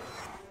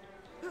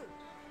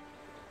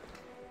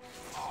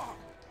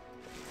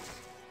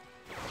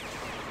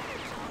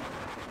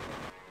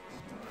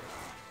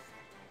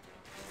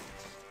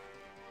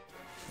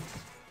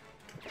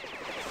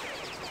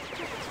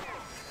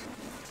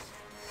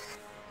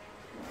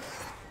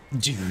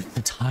 Dude,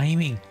 the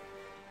timing.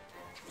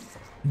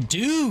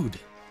 Dude.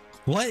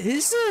 What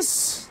is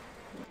this?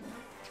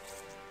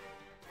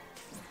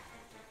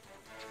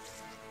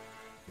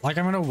 Like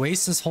I'm gonna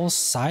waste this whole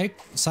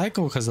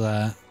cycle because of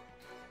that.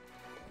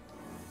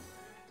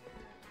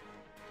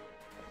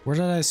 Where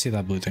did I see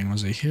that blue thing?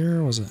 Was it here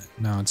or was it?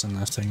 No, it's in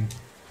that thing.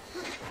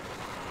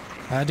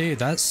 Ah, dude,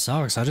 that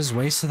sucks. I just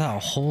wasted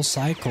that whole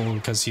cycle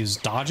because he was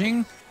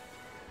dodging.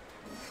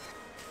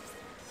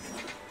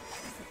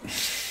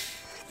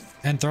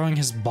 And throwing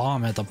his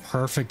bomb at the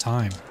perfect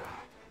time.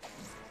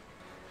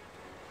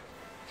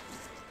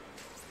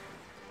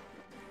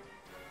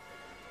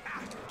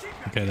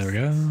 Okay, there we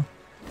go.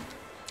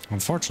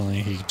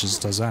 Unfortunately, he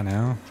just does that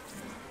now.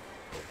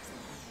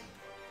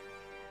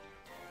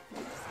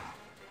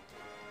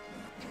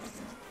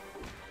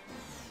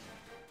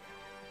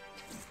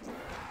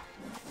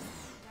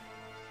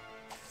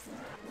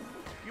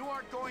 You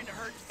aren't going to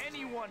hurt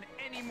anyone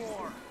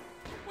anymore.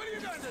 What are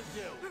you going to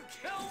do?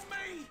 Kill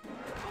me?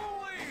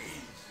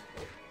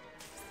 Please!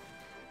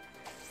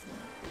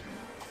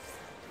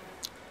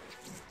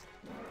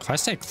 If I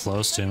stay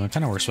close to him, it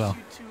kind of works well.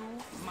 To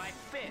my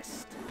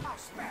fist. I'll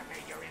spare me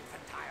your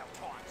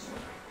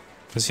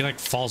Because he like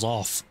falls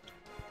off.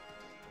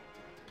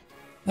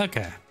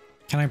 Okay.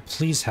 Can I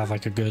please have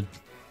like a good...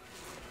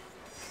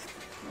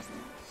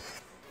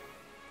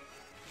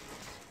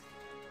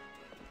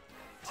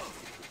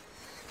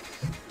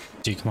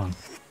 Dude, come on.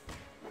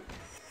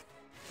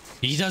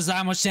 He does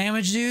that much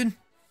damage, dude?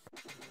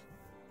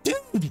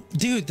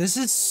 Dude, this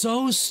is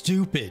so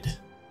stupid.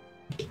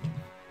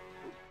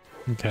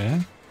 Okay.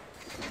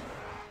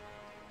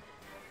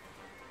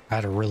 I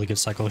had a really good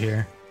cycle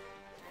here.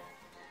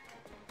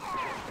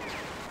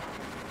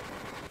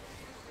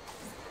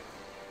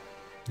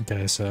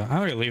 Okay, so I'm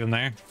gonna leave him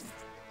there.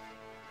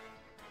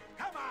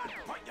 Come on,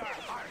 put your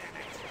heart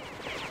in it.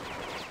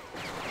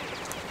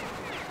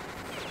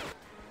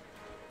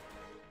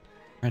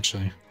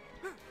 Actually.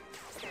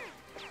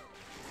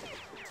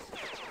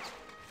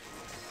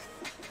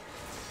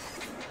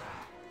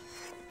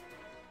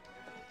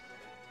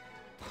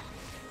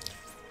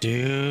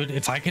 Dude,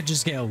 if I could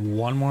just get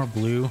one more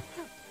blue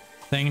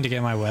thing to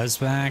get my webs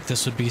back,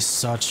 this would be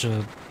such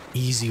a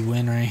easy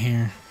win right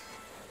here.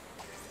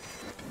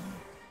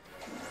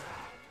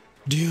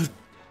 Dude,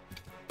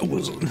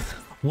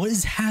 what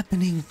is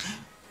happening?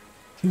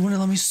 You wouldn't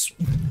let me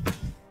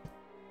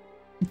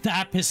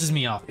that pisses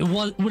me off. It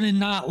would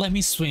not let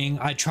me swing.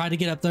 I tried to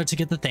get up there to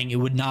get the thing. It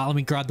would not let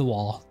me grab the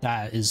wall.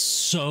 That is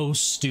so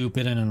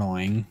stupid and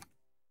annoying.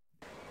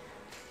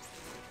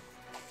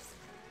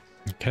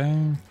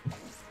 Okay.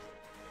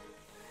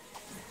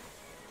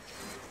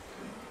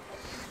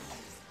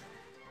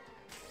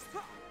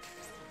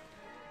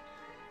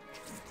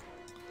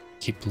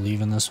 Keep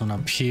leaving this one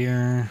up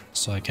here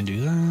so I can do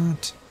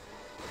that.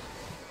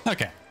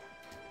 Okay.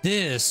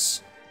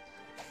 This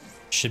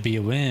should be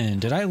a win.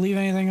 Did I leave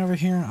anything over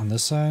here on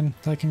this side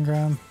that I can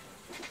grab?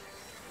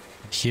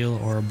 A heal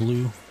or a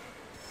blue?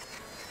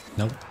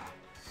 Nope.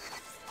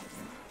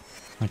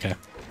 Okay.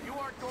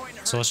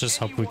 So let's just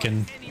hope we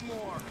can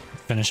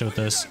finish it with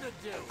this.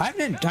 I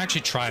haven't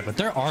actually tried, but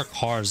there are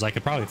cars I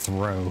could probably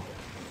throw.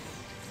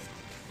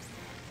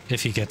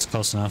 If he gets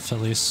close enough,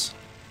 at least.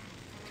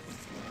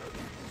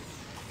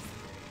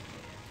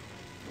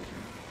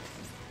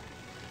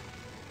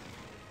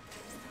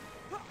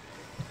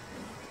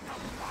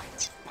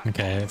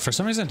 Okay, for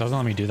some reason it doesn't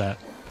let me do that.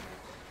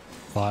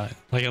 But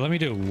like, let me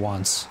do it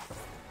once.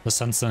 But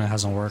since then it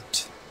hasn't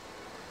worked.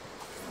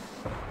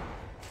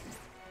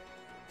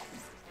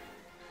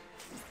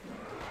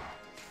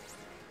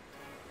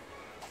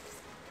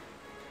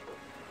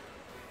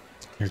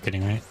 You're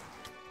kidding, right?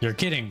 You're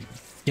kidding.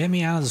 Get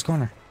me out of this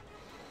corner.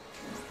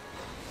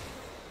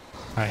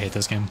 I hate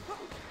this game.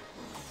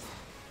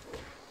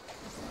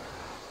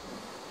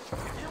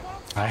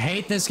 I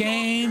hate this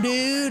game,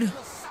 dude.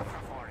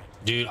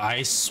 Dude,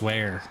 I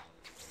swear.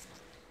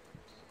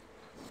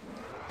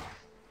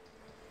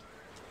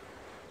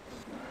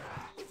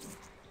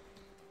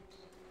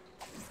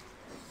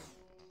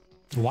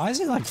 Why is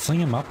it like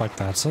flinging him up like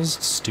that? So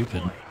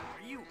stupid. Are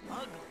you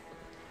ugly?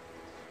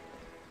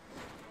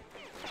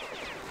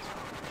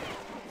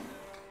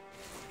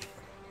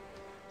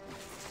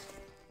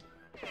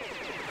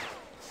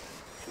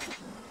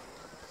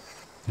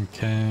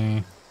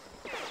 Okay.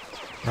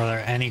 Are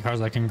there any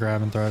cards I can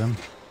grab and throw at him?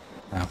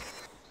 No.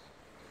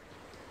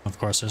 Of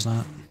course there's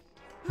not.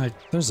 Like,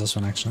 there's this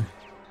one actually.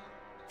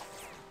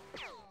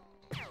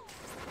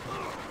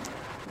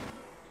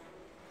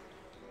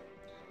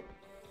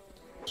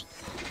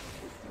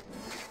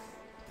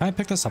 Can I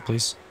pick this up,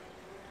 please?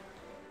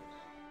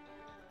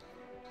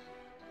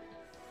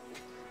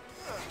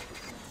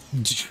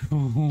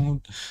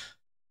 Dude.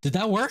 Did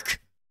that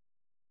work?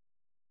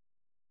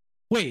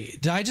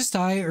 Wait, did I just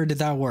die or did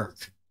that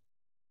work?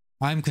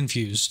 I'm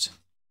confused.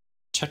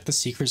 Check the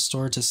secret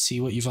store to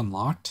see what you've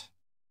unlocked.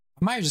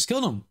 I might have just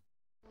killed him.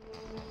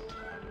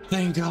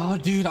 Thank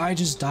God, dude, I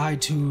just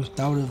died too.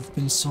 That would have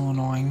been so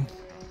annoying.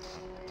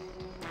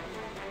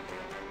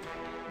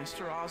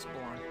 Mr.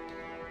 Osborn,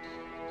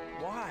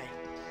 why?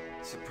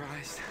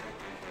 Surprised?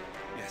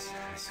 Yes,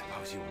 I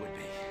suppose you would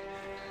be.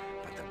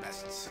 But the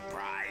best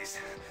surprise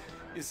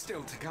is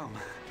still to come.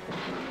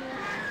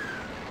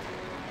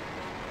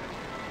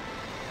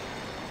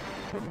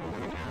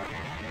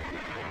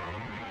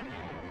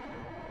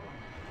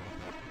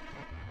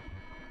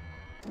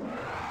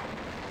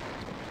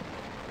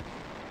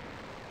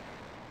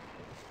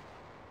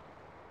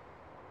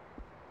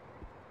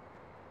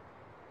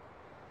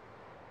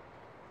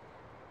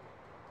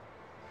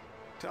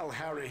 Tell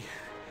Harry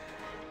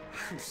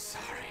I'm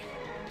sorry.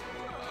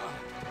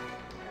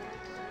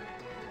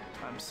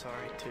 I'm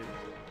sorry too.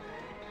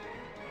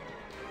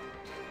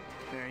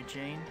 Mary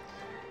Jane,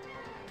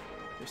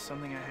 there's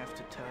something I have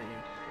to tell you.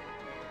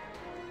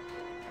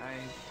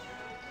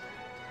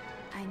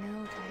 I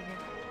know,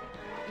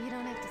 Tiger. You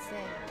don't have to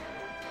say.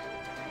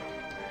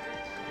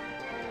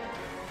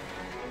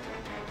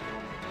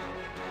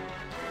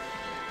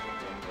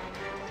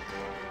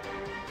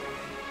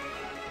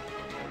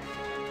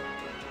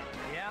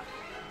 Yeah,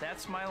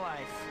 that's my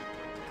life.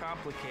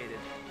 Complicated.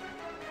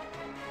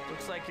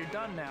 Looks like you're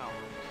done now.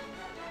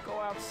 Go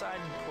outside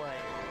and play.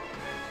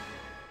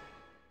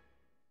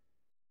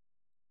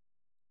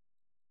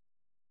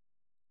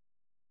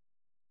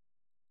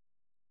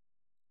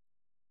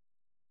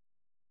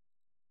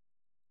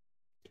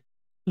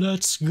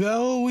 Let's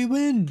go, we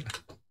win.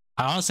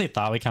 I honestly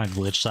thought we kind of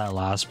glitched that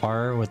last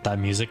part with that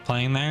music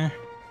playing there,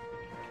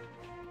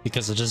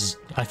 because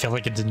I feel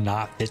like it did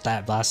not fit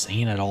that last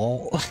scene at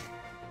all.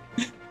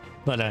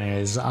 But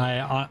anyways,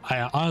 I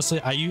honestly,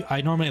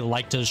 I normally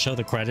like to show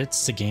the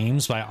credits to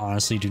games, but I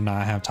honestly do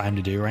not have time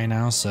to do right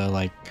now. So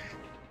like,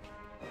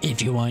 if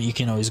you want, you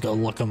can always go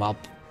look them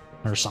up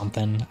or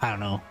something. I don't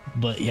know,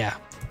 but yeah.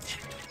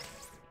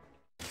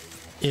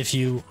 If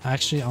you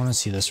actually, I want to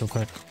see this real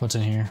quick. What's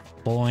in here?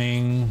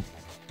 Bowling,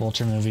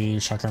 Vulture movie,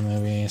 Shocker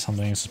movie,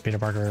 something. So Peter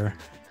Parker,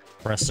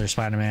 Wrestler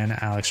Spider-Man,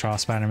 Alex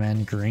Ross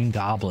Spider-Man, Green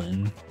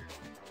Goblin.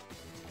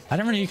 I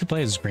never knew you could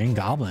play as Green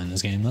Goblin in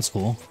this game. That's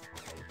cool.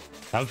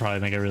 That would probably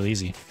make it really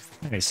easy.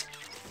 Anyways,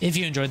 if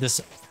you enjoyed this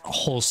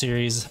whole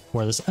series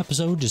or this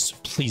episode,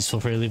 just please feel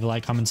free to leave a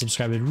like, comment,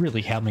 subscribe. It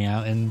really helped me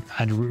out, and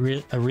I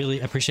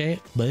really appreciate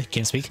it, but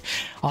can't speak.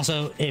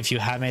 Also, if you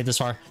have made this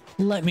far,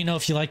 let me know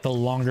if you like the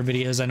longer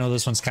videos. I know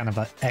this one's kind of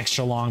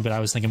extra long, but I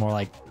was thinking more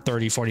like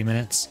 30-40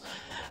 minutes.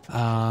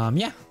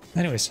 Yeah,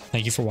 anyways,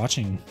 thank you for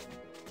watching.